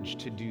privilege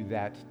to do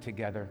that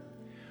together.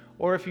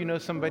 Or if you know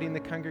somebody in the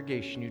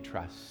congregation you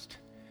trust,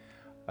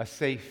 a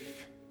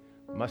safe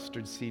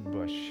mustard seed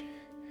bush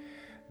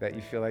that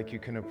you feel like you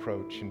can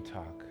approach and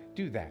talk,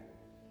 do that.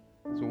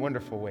 It's a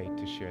wonderful way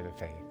to share the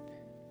faith.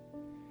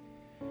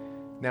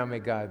 Now may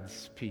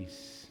God's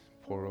peace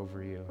pour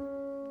over you.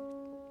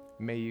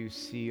 May you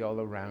see all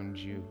around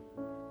you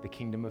the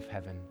kingdom of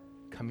heaven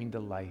coming to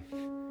life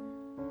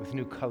with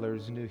new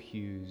colors, new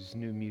hues,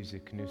 new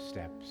music, new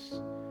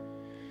steps.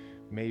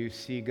 May you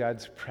see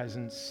God's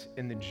presence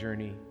in the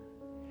journey,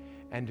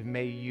 and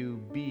may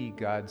you be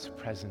God's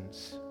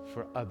presence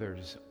for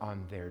others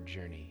on their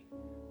journey.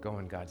 Go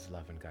in God's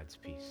love and God's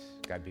peace.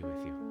 God be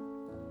with you.